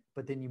nailing it,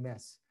 but then you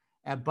miss.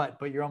 But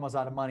you're almost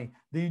out of money.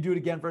 Then you do it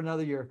again for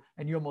another year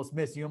and you almost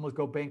miss. You almost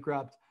go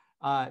bankrupt.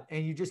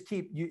 And you just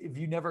if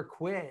you never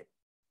quit,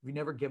 if you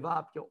never give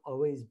up, you'll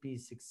always be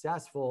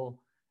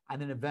successful.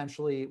 And then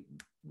eventually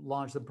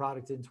launched the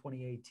product in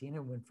 2018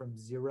 and went from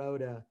 0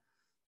 to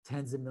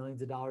tens of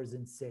millions of dollars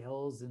in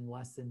sales in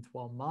less than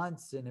 12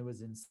 months. And it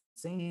was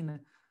insane.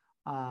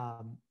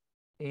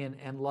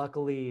 And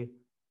luckily,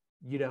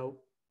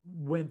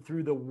 went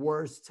through the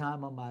worst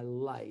time of my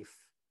life,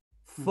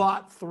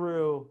 fought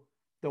through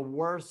the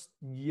worst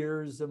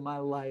years of my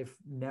life,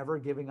 never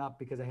giving up,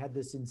 because I had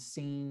this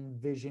insane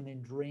vision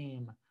and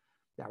dream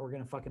that we're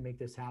going to fucking make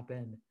this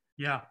happen.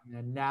 Yeah.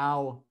 And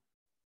now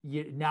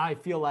I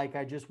feel like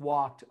I just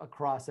walked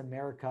across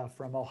America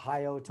from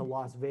Ohio to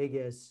Las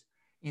Vegas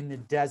in the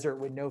desert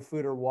with no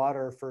food or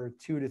water for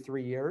 2 to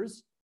 3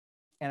 years.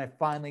 And I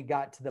finally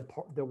got to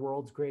the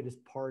world's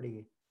greatest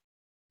party.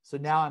 So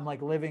now I'm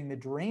like living the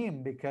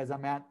dream because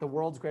I'm at the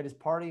world's greatest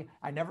party.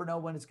 I never know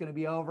when it's going to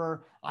be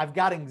over. I've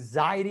got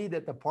anxiety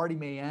that the party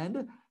may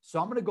end. So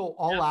I'm going to go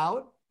all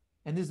out.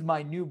 And this is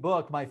my new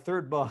book, my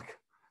 3rd book,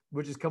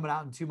 which is coming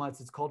out in 2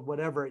 months. It's called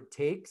Whatever It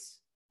Takes.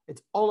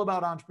 It's all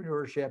about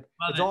entrepreneurship.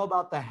 It's all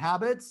about the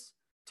habits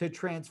to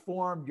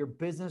transform your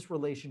business,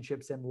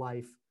 relationships, and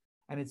life.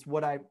 And it's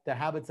the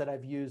habits that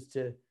I've used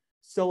to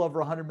sell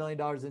over $100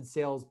 million in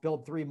sales,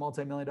 build 3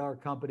 multi-million-dollar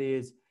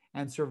companies,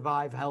 and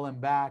survive hell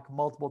and back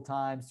multiple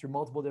times through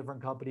multiple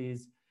different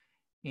companies.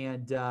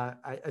 And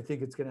I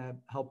think it's going to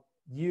help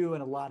you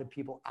and a lot of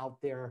people out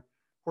there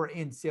who are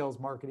in sales,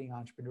 marketing,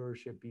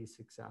 entrepreneurship be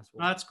successful.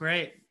 Oh, that's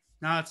great.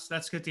 No,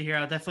 that's good to hear.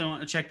 I definitely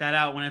want to check that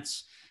out when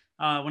it's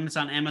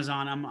on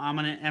Amazon. I'm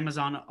on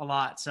Amazon a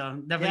lot, so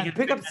definitely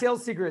pick up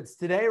Sales Secrets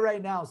today.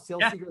 Right now,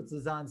 Sales Secrets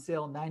is on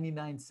sale,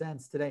 99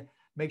 cents today.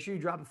 Make sure you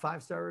drop a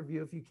 5-star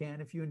review if you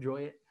can, if you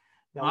enjoy it.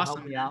 That will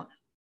help me out.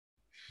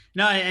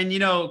 No, and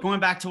going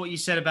back to what you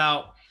said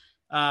about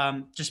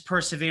just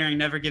persevering,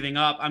 never giving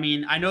up. I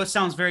mean, I know it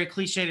sounds very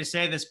cliche to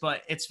say this,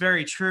 but it's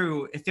very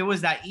true. If it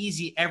was that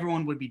easy,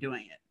 everyone would be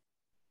doing it.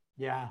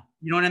 Yeah.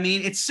 You know what I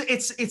mean?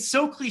 It's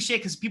so cliche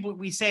because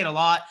we say it a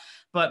lot,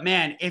 but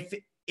man, if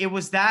it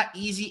was that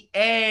easy,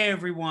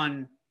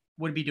 everyone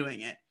would be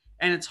doing it.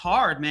 And it's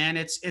hard, man.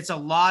 It's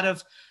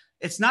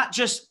not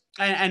just,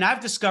 and I've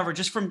discovered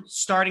just from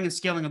starting and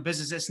scaling a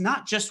business, it's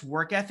not just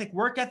work ethic.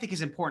 Work ethic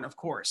is important, of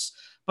course,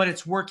 but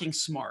it's working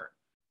smart.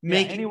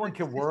 Anyone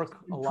can work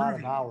a lot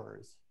of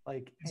hours.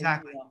 Like,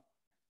 exactly.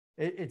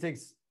 It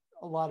takes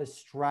a lot of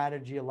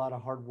strategy, a lot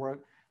of hard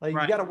work. Like you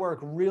Right. got to work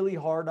really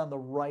hard on the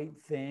right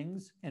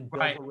things and build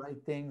Right. the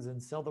right things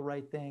and sell the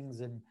right things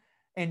and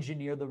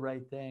engineer the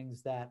right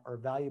things that are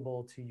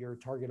valuable to your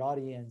target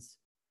audience.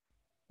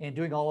 And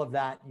doing all of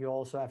that, you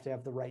also have to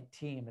have the right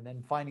team, and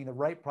then finding the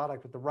right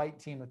product with the right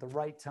team at the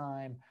right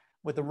time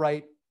with the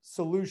right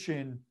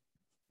solution.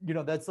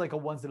 That's like a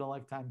once in a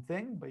lifetime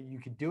thing, but you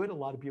could do it. A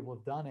lot of people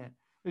have done it.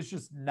 It's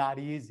just not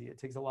easy. It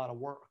takes a lot of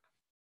work.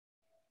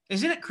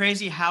 Isn't it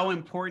crazy how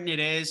important it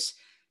is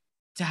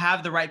to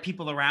have the right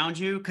people around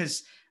you?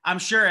 Because I'm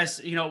sure,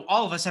 as you know,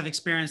 all of us have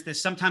experienced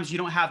this. Sometimes you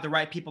don't have the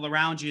right people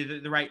around you,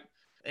 the right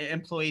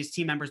employees,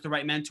 team members, the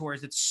right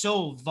mentors. It's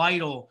so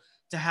vital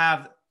to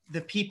have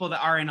the people that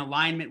are in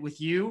alignment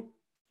with you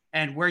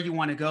and where you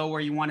want to go,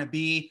 where you want to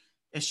be.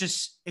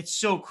 It's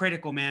so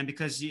critical, man,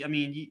 because I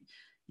mean,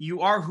 you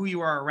are who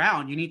you are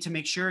around. You need to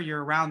make sure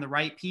you're around the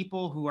right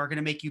people who are going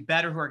to make you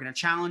better, who are going to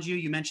challenge you.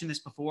 You mentioned this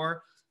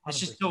before. It's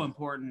just 100%. so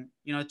important,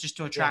 just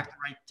to attract the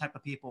right type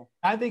of people.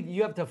 I think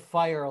you have to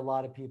fire a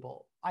lot of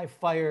people. I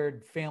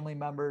fired family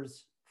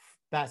members,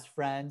 best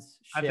friends.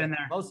 I've been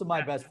there. Most of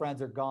my best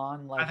friends are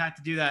gone. I've had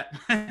to do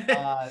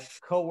that.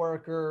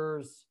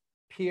 Coworkers,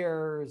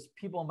 peers,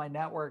 people in my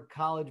network,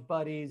 college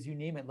buddies, you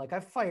name it. Like I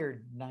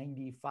fired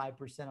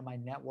 95% of my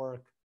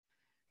network,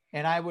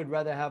 and I would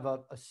rather have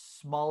a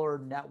smaller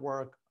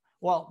network.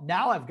 Well,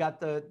 now I've got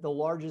the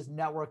largest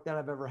network that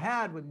I've ever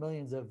had with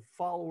millions of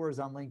followers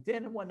on LinkedIn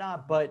and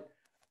whatnot,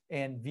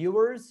 and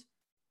viewers,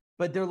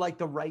 but they're like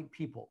the right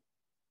people,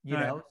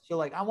 know? So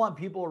like, I want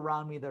people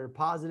around me that are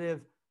positive,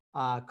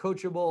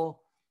 coachable,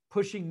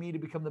 pushing me to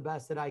become the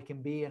best that I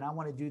can be. And I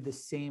want to do the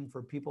same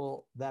for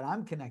people that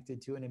I'm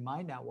connected to and in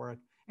my network.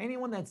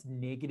 Anyone that's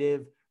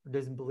negative or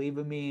doesn't believe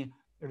in me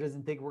or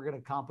doesn't think we're going to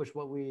accomplish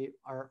what we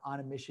are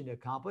on a mission to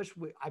accomplish,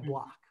 I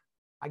block.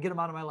 I get them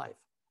out of my life.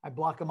 I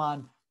block them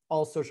on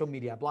all social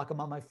media. I block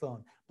them on my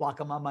phone, block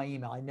them on my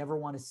email. I never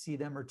want to see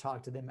them or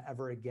talk to them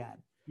ever again.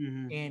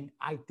 Mm-hmm. And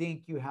I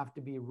think you have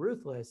to be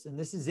ruthless. And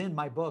this is in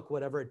my book,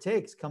 Whatever It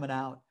Takes, coming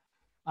out.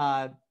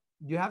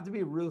 You have to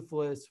be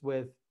ruthless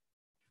with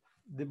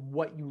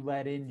what you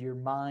let into your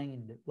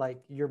mind.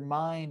 Like your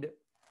mind,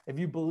 if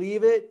you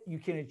believe it, you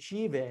can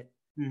achieve it.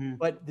 Mm-hmm.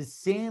 But the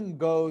same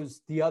goes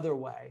the other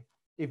way.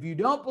 If you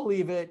don't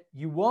believe it,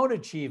 you won't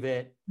achieve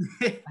it.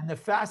 And the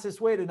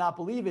fastest way to not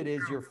believe it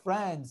is your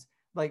friends.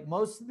 Like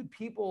most of the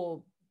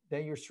people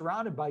that you're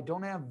surrounded by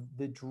don't have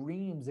the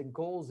dreams and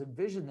goals and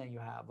vision that you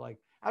have. Like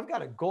I've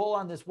got a goal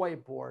on this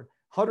whiteboard,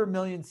 100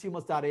 million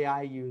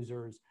Seamless.ai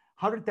users,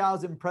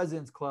 100,000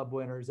 President's Club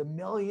winners, $1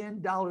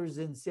 million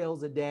in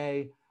sales a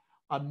day,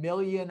 1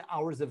 million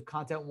hours of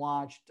content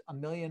watched, 1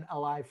 million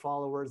LI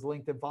followers,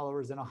 LinkedIn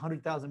followers, and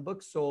 100,000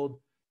 books sold.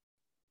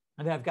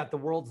 And then I've got the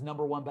world's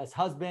 #1 best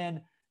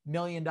husband, $1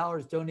 million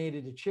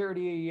donated to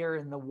charity a year,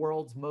 and the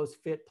world's most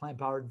fit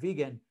plant-powered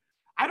vegan.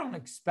 I don't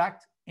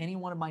expect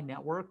anyone in my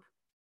network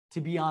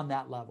to be on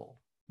that level.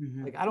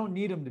 Mm-hmm. Like I don't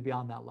need them to be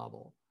on that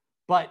level.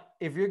 But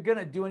if you're going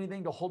to do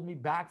anything to hold me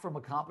back from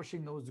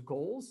accomplishing those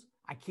goals,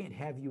 I can't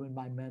have you in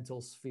my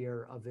mental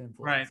sphere of influence.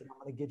 Right. And I'm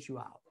going to get you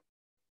out.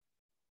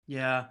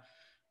 Yeah.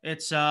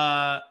 It's,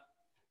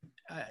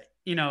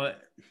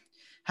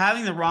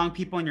 having the wrong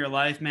people in your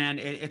life, man,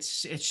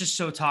 it's just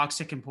so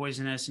toxic and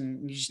poisonous,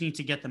 and you just need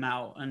to get them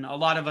out. And a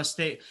lot of us,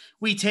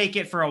 we take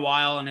it for a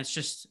while, and it's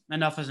just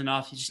enough is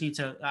enough. You just need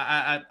to,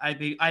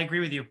 I agree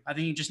with you. I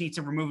think you just need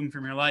to remove them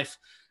from your life.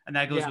 And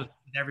that goes with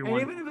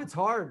everyone. And even if it's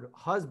hard,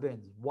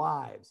 husbands,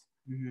 wives,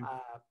 mm-hmm.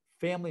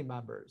 Family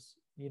members,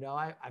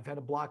 I've had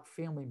to block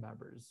family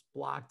members,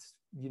 blocked,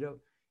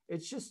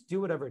 it's just do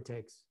whatever it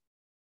takes.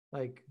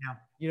 Like,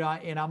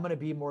 and I'm going to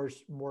be more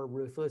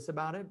ruthless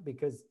about it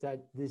because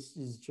this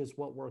is just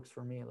what works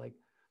for me. Like,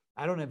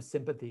 I don't have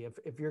sympathy.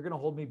 If you're going to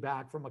hold me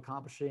back from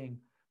accomplishing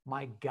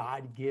my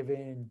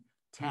God-given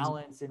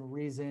talents and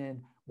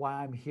reason why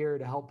I'm here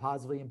to help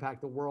positively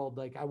impact the world,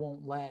 like I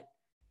won't let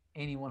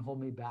anyone hold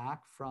me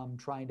back from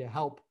trying to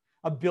help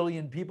 1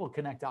 billion people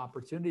connect to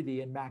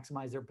opportunity and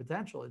maximize their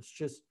potential. It's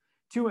just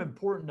too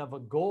important of a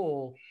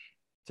goal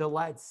to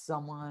let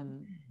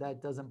someone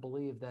that doesn't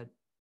believe that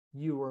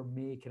you or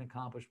me can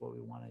accomplish what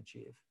we want to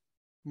achieve.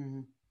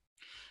 Mm-hmm.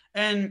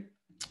 And,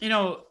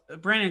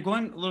 Brandon,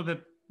 going a little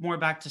bit more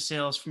back to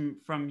sales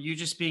from you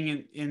just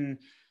being in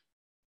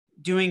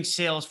doing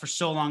sales for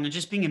so long and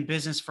just being in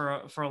business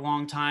for a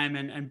long time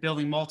and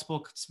building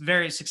multiple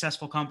very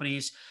successful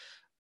companies,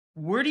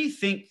 where do you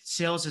think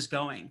sales is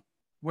going?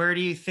 Where do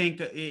you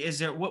think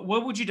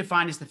what would you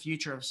define as the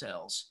future of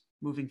sales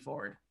moving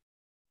forward?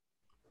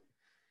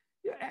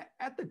 Yeah,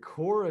 at the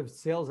core of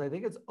sales, I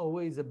think it's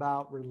always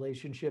about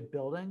relationship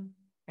building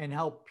and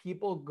help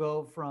people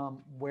go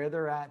from where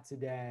they're at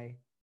today,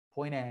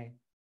 point A,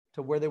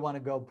 to where they want to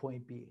go,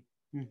 point B.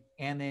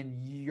 And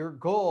then your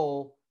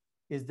goal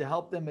is to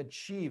help them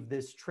achieve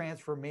this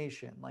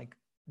transformation, like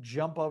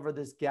jump over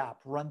this gap,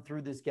 run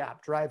through this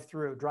gap, drive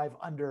through, drive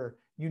under,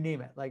 you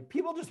name it. Like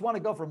people just want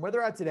to go from where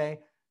they're at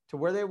today to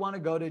where they want to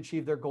go to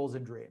achieve their goals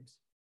and dreams.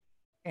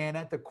 And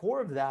at the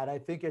core of that, I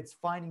think it's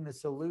finding the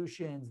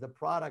solutions, the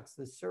products,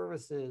 the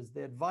services,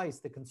 the advice,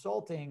 the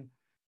consulting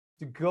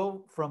to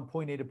go from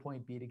point A to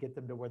point B to get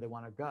them to where they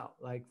want to go.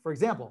 Like, for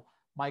example,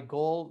 my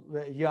goal,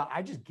 yeah,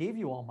 I just gave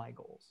you all my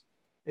goals.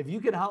 If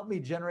you can help me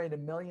generate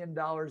 $1 million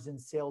in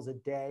sales a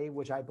day,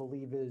 which I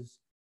believe is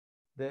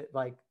that,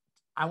 like,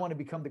 I want to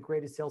become the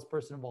greatest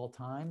salesperson of all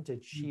time. To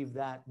achieve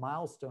that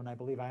milestone, I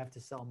believe I have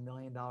to sell $1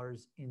 million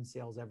in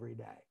sales every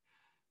day.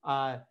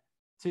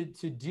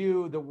 To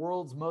do the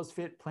world's most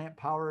fit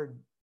plant-powered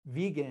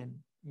vegan,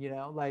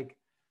 like,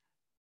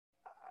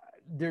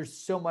 there's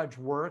so much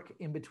work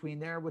in between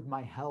there with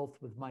my health,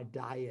 with my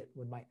diet,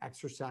 with my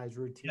exercise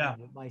routine,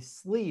 with my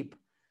sleep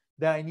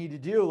that I need to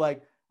do.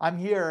 Like, I'm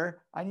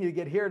here, I need to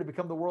get here to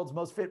become the world's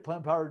most fit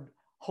plant-powered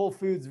whole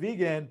foods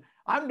vegan.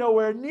 I'm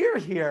nowhere near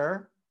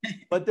here,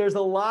 but there's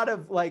a lot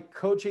of like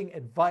coaching,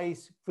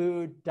 advice,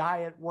 food,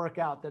 diet,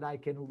 workout that I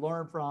can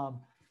learn from.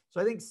 So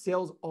I think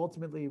sales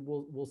ultimately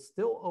will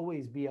still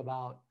always be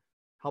about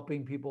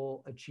helping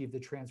people achieve the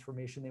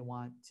transformation they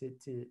want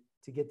to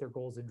get their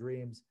goals and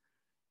dreams.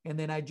 And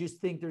then I just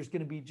think there's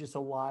going to be just a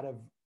lot of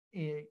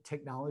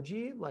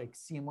technology like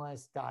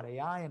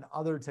Seamless.ai and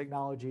other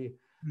technology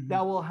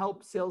that will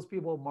help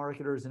salespeople,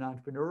 marketers, and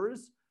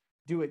entrepreneurs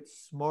do it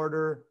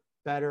smarter,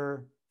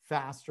 better,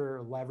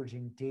 faster,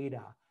 leveraging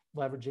data,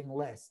 leveraging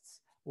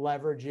lists,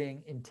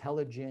 leveraging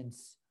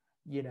intelligence,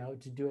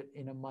 to do it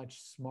in a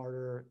much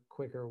smarter,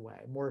 quicker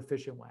way, more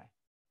efficient way.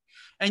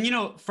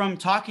 And, from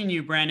talking to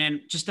you,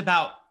 Brandon, just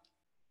about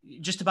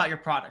your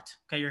product,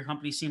 okay, your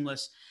company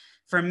Seamless.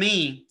 For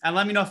me, and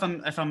let me know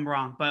if I'm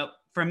wrong, but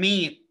for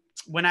me,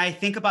 when I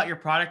think about your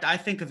product, I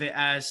think of it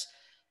as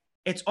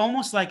it's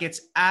almost like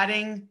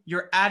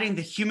you're adding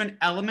the human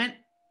element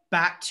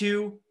back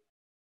to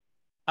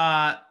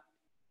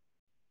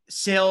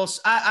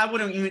sales. I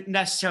wouldn't even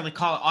necessarily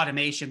call it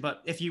automation,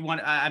 but if you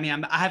want, I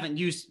haven't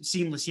used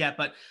Seamless yet,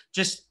 but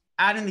just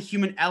adding the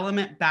human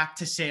element back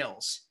to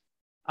sales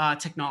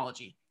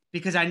technology,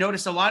 because I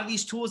noticed a lot of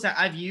these tools that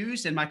I've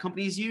used and my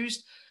company's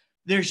used,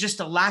 there's just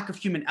a lack of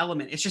human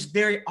element. It's just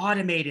very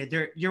automated.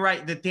 You're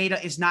right. The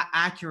data is not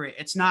accurate.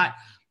 It's not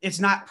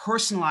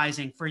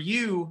personalizing for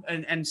you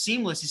and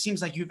Seamless. It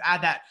seems like you've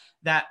added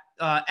that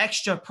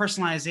extra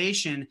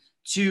personalization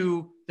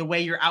to the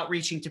way you're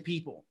outreaching to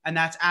people. And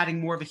that's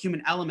adding more of a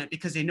human element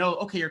because they know,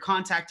 okay, you're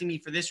contacting me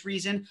for this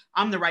reason.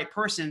 I'm the right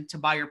person to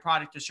buy your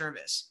product or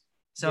service.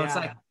 So it's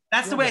like,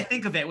 that's the way I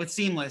think of it with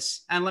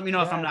Seamless. And let me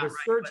know if I'm not right. The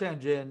search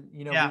engine,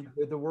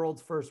 we're the world's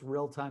first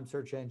real-time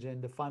search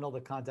engine to find all the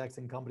contacts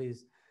and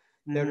companies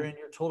that are in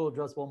your total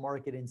addressable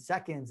market in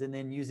seconds, and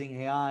then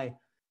using AI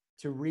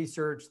to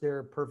research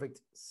their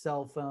perfect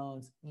cell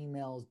phones,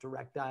 emails,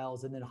 direct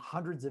dials, and then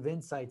hundreds of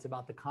insights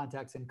about the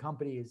contacts and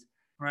companies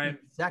in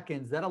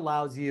seconds. That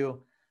allows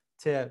you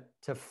to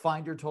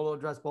find your total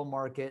addressable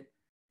market,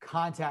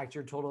 contact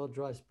your total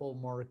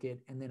addressable market,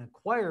 and then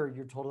acquire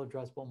your total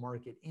addressable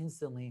market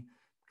instantly,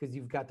 because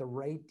you've got the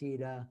right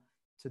data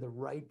to the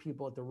right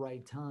people at the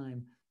right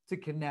time to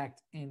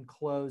connect and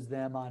close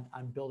them on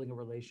building a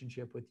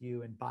relationship with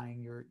you and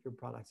buying your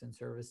products and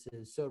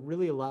services. So it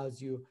really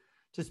allows you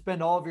to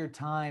spend all of your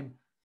time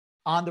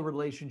on the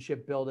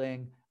relationship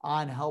building,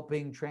 on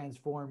helping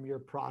transform your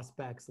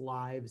prospects'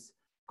 lives,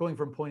 going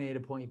from point A to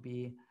point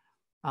B,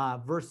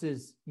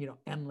 versus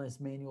endless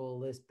manual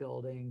list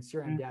building,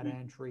 CRM data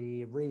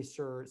entry,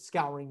 research,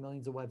 scouring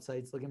millions of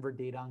websites, looking for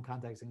data on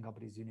contacts and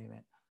companies, you name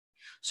it.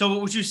 So what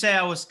would you say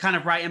I was kind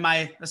of right in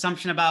my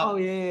assumption about? Oh,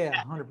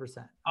 yeah,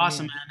 100%.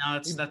 Awesome, man. No,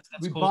 that's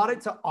we cool. bought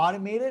it to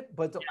automate it,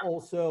 but to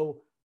also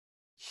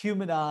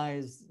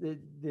humanize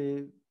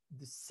the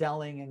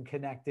selling and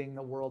connecting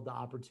the world to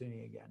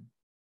opportunity again.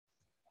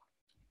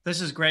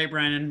 This is great,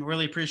 Brandon.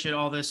 Really appreciate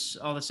all this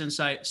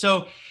insight.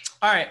 So,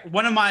 all right,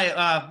 one of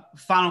my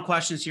final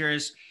questions here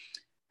is,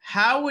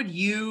 how would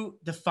you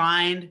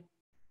define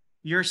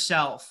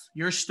yourself,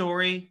 your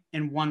story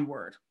in one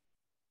word?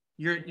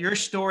 Your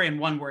story in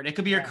one word. It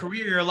could be your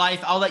career, your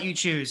life. I'll let you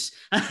choose.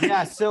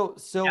 So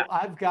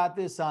I've got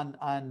this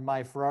on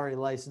my Ferrari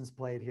license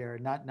plate here.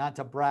 Not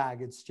to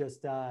brag. It's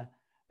just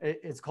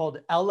it's called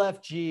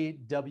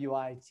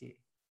LFGWIT.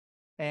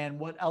 And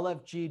what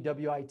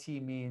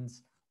LFGWIT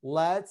means,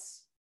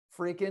 let's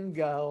freaking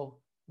go,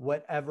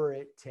 whatever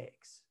it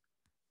takes.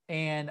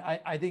 And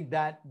I think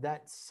that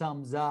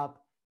sums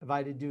up, if I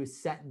had to do a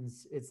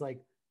sentence, it's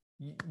like,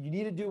 you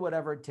need to do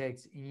whatever it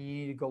takes. You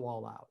need to go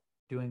all out,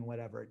 doing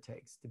whatever it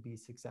takes to be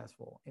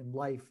successful in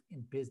life, in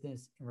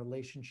business, in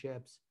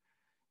relationships.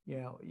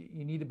 You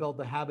need to build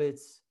the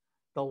habits,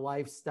 the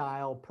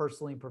lifestyle,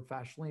 personally and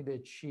professionally, to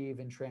achieve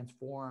and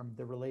transform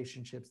the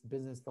relationships, the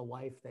business, the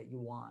life that you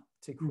want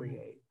to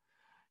create.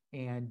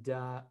 And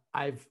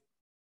I've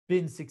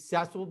been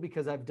successful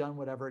because I've done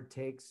whatever it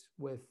takes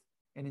with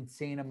an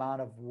insane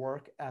amount of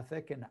work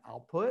ethic and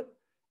output.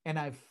 And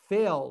I've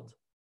failed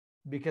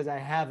because I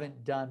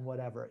haven't done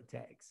whatever it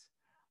takes.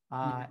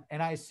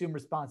 And I assume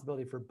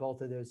responsibility for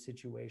both of those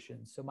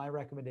situations. So my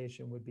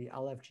recommendation would be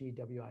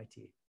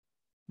LFGWIT.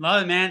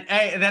 Love it, man.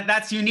 Hey,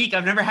 that's unique.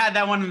 I've never had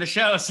that one on the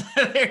show. So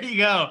there you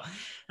go.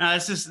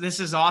 This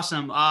is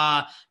awesome.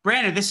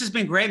 Brandon, this has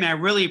been great, man. I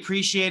really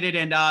appreciate it.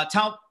 And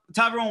tell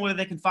everyone where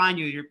they can find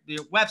you,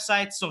 your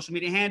website, social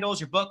media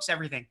handles, your books,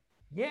 everything.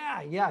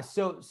 Yeah.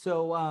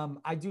 So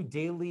I do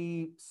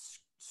daily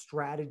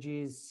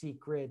strategies,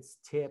 secrets,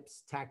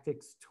 tips,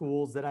 tactics,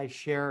 tools that I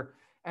share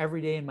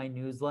every day in my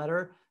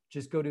newsletter.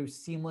 Just go to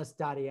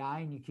seamless.ai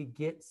and you could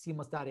get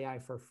seamless.ai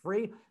for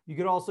free. You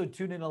could also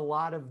tune in a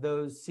lot of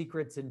those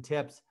secrets and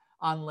tips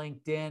on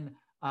LinkedIn.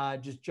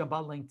 Just jump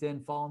on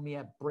LinkedIn, follow me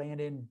at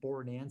Brandon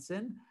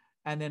Bornanson.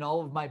 And then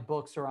all of my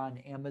books are on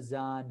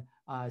Amazon.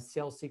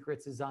 Sales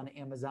Secrets is on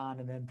Amazon.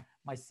 And then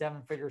my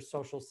 7-figure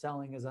social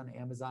selling is on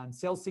Amazon.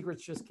 Sales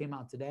Secrets just came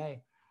out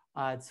today.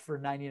 It's for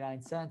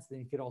 99 cents. Then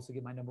you could also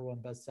get my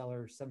 #1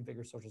 bestseller,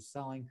 7-figure social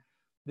selling.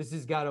 This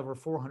has got over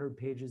 400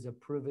 pages of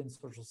proven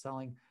social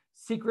selling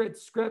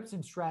secrets, scripts,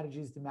 and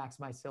strategies to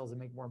maximize sales and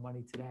make more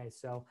money today.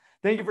 So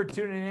thank you for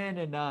tuning in.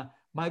 And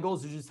my goal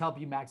is to just help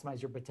you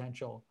maximize your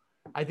potential.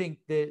 I think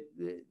that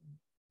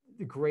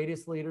the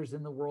greatest leaders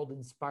in the world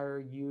inspire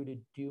you to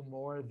do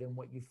more than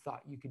what you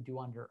thought you could do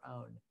on your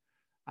own.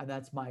 And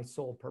that's my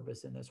sole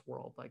purpose in this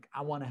world. Like,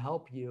 I want to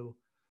help you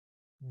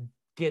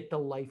get the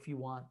life you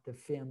want, the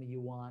family you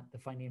want, the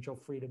financial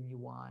freedom you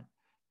want,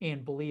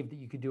 and believe that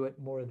you could do it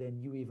more than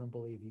you even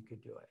believe you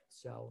could do it.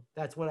 So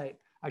that's what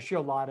I share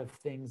a lot of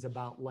things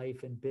about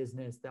life and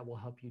business that will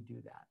help you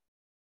do that.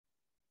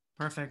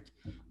 Perfect.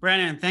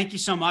 Brandon, thank you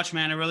so much,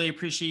 man. I really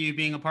appreciate you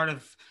being a part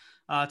of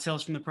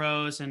Tales from the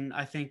Pros. And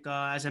I think,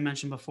 as I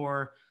mentioned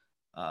before,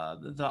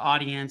 the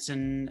audience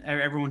and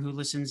everyone who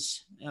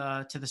listens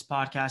to this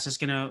podcast is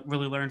going to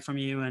really learn from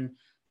you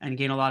and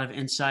gain a lot of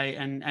insight.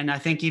 And I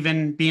think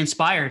even be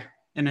inspired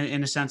in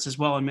a sense as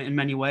well, in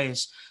many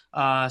ways.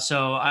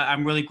 So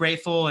I'm really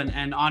grateful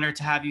and honored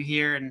to have you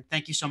here. And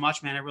thank you so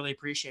much, man. I really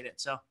appreciate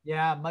it. So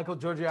yeah, Michael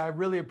Giorgio, I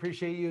really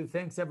appreciate you.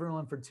 Thanks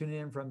everyone for tuning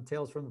in from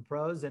Tales from the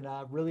Pros. And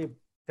really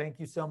thank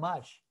you so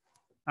much.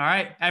 All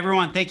right,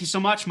 everyone. Thank you so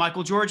much.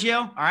 Michael Giorgio.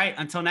 All right.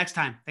 Until next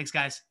time. Thanks,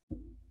 guys.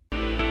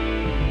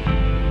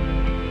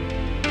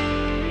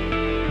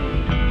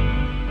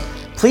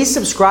 Please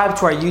subscribe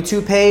to our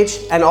YouTube page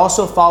and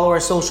also follow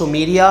our social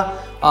media.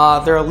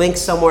 There are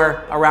links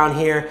somewhere around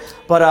here,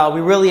 but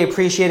we really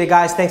appreciate it,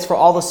 guys. Thanks for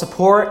all the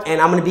support,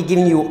 and I'm going to be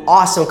giving you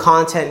awesome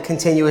content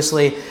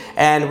continuously,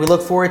 and we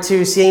look forward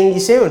to seeing you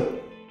soon.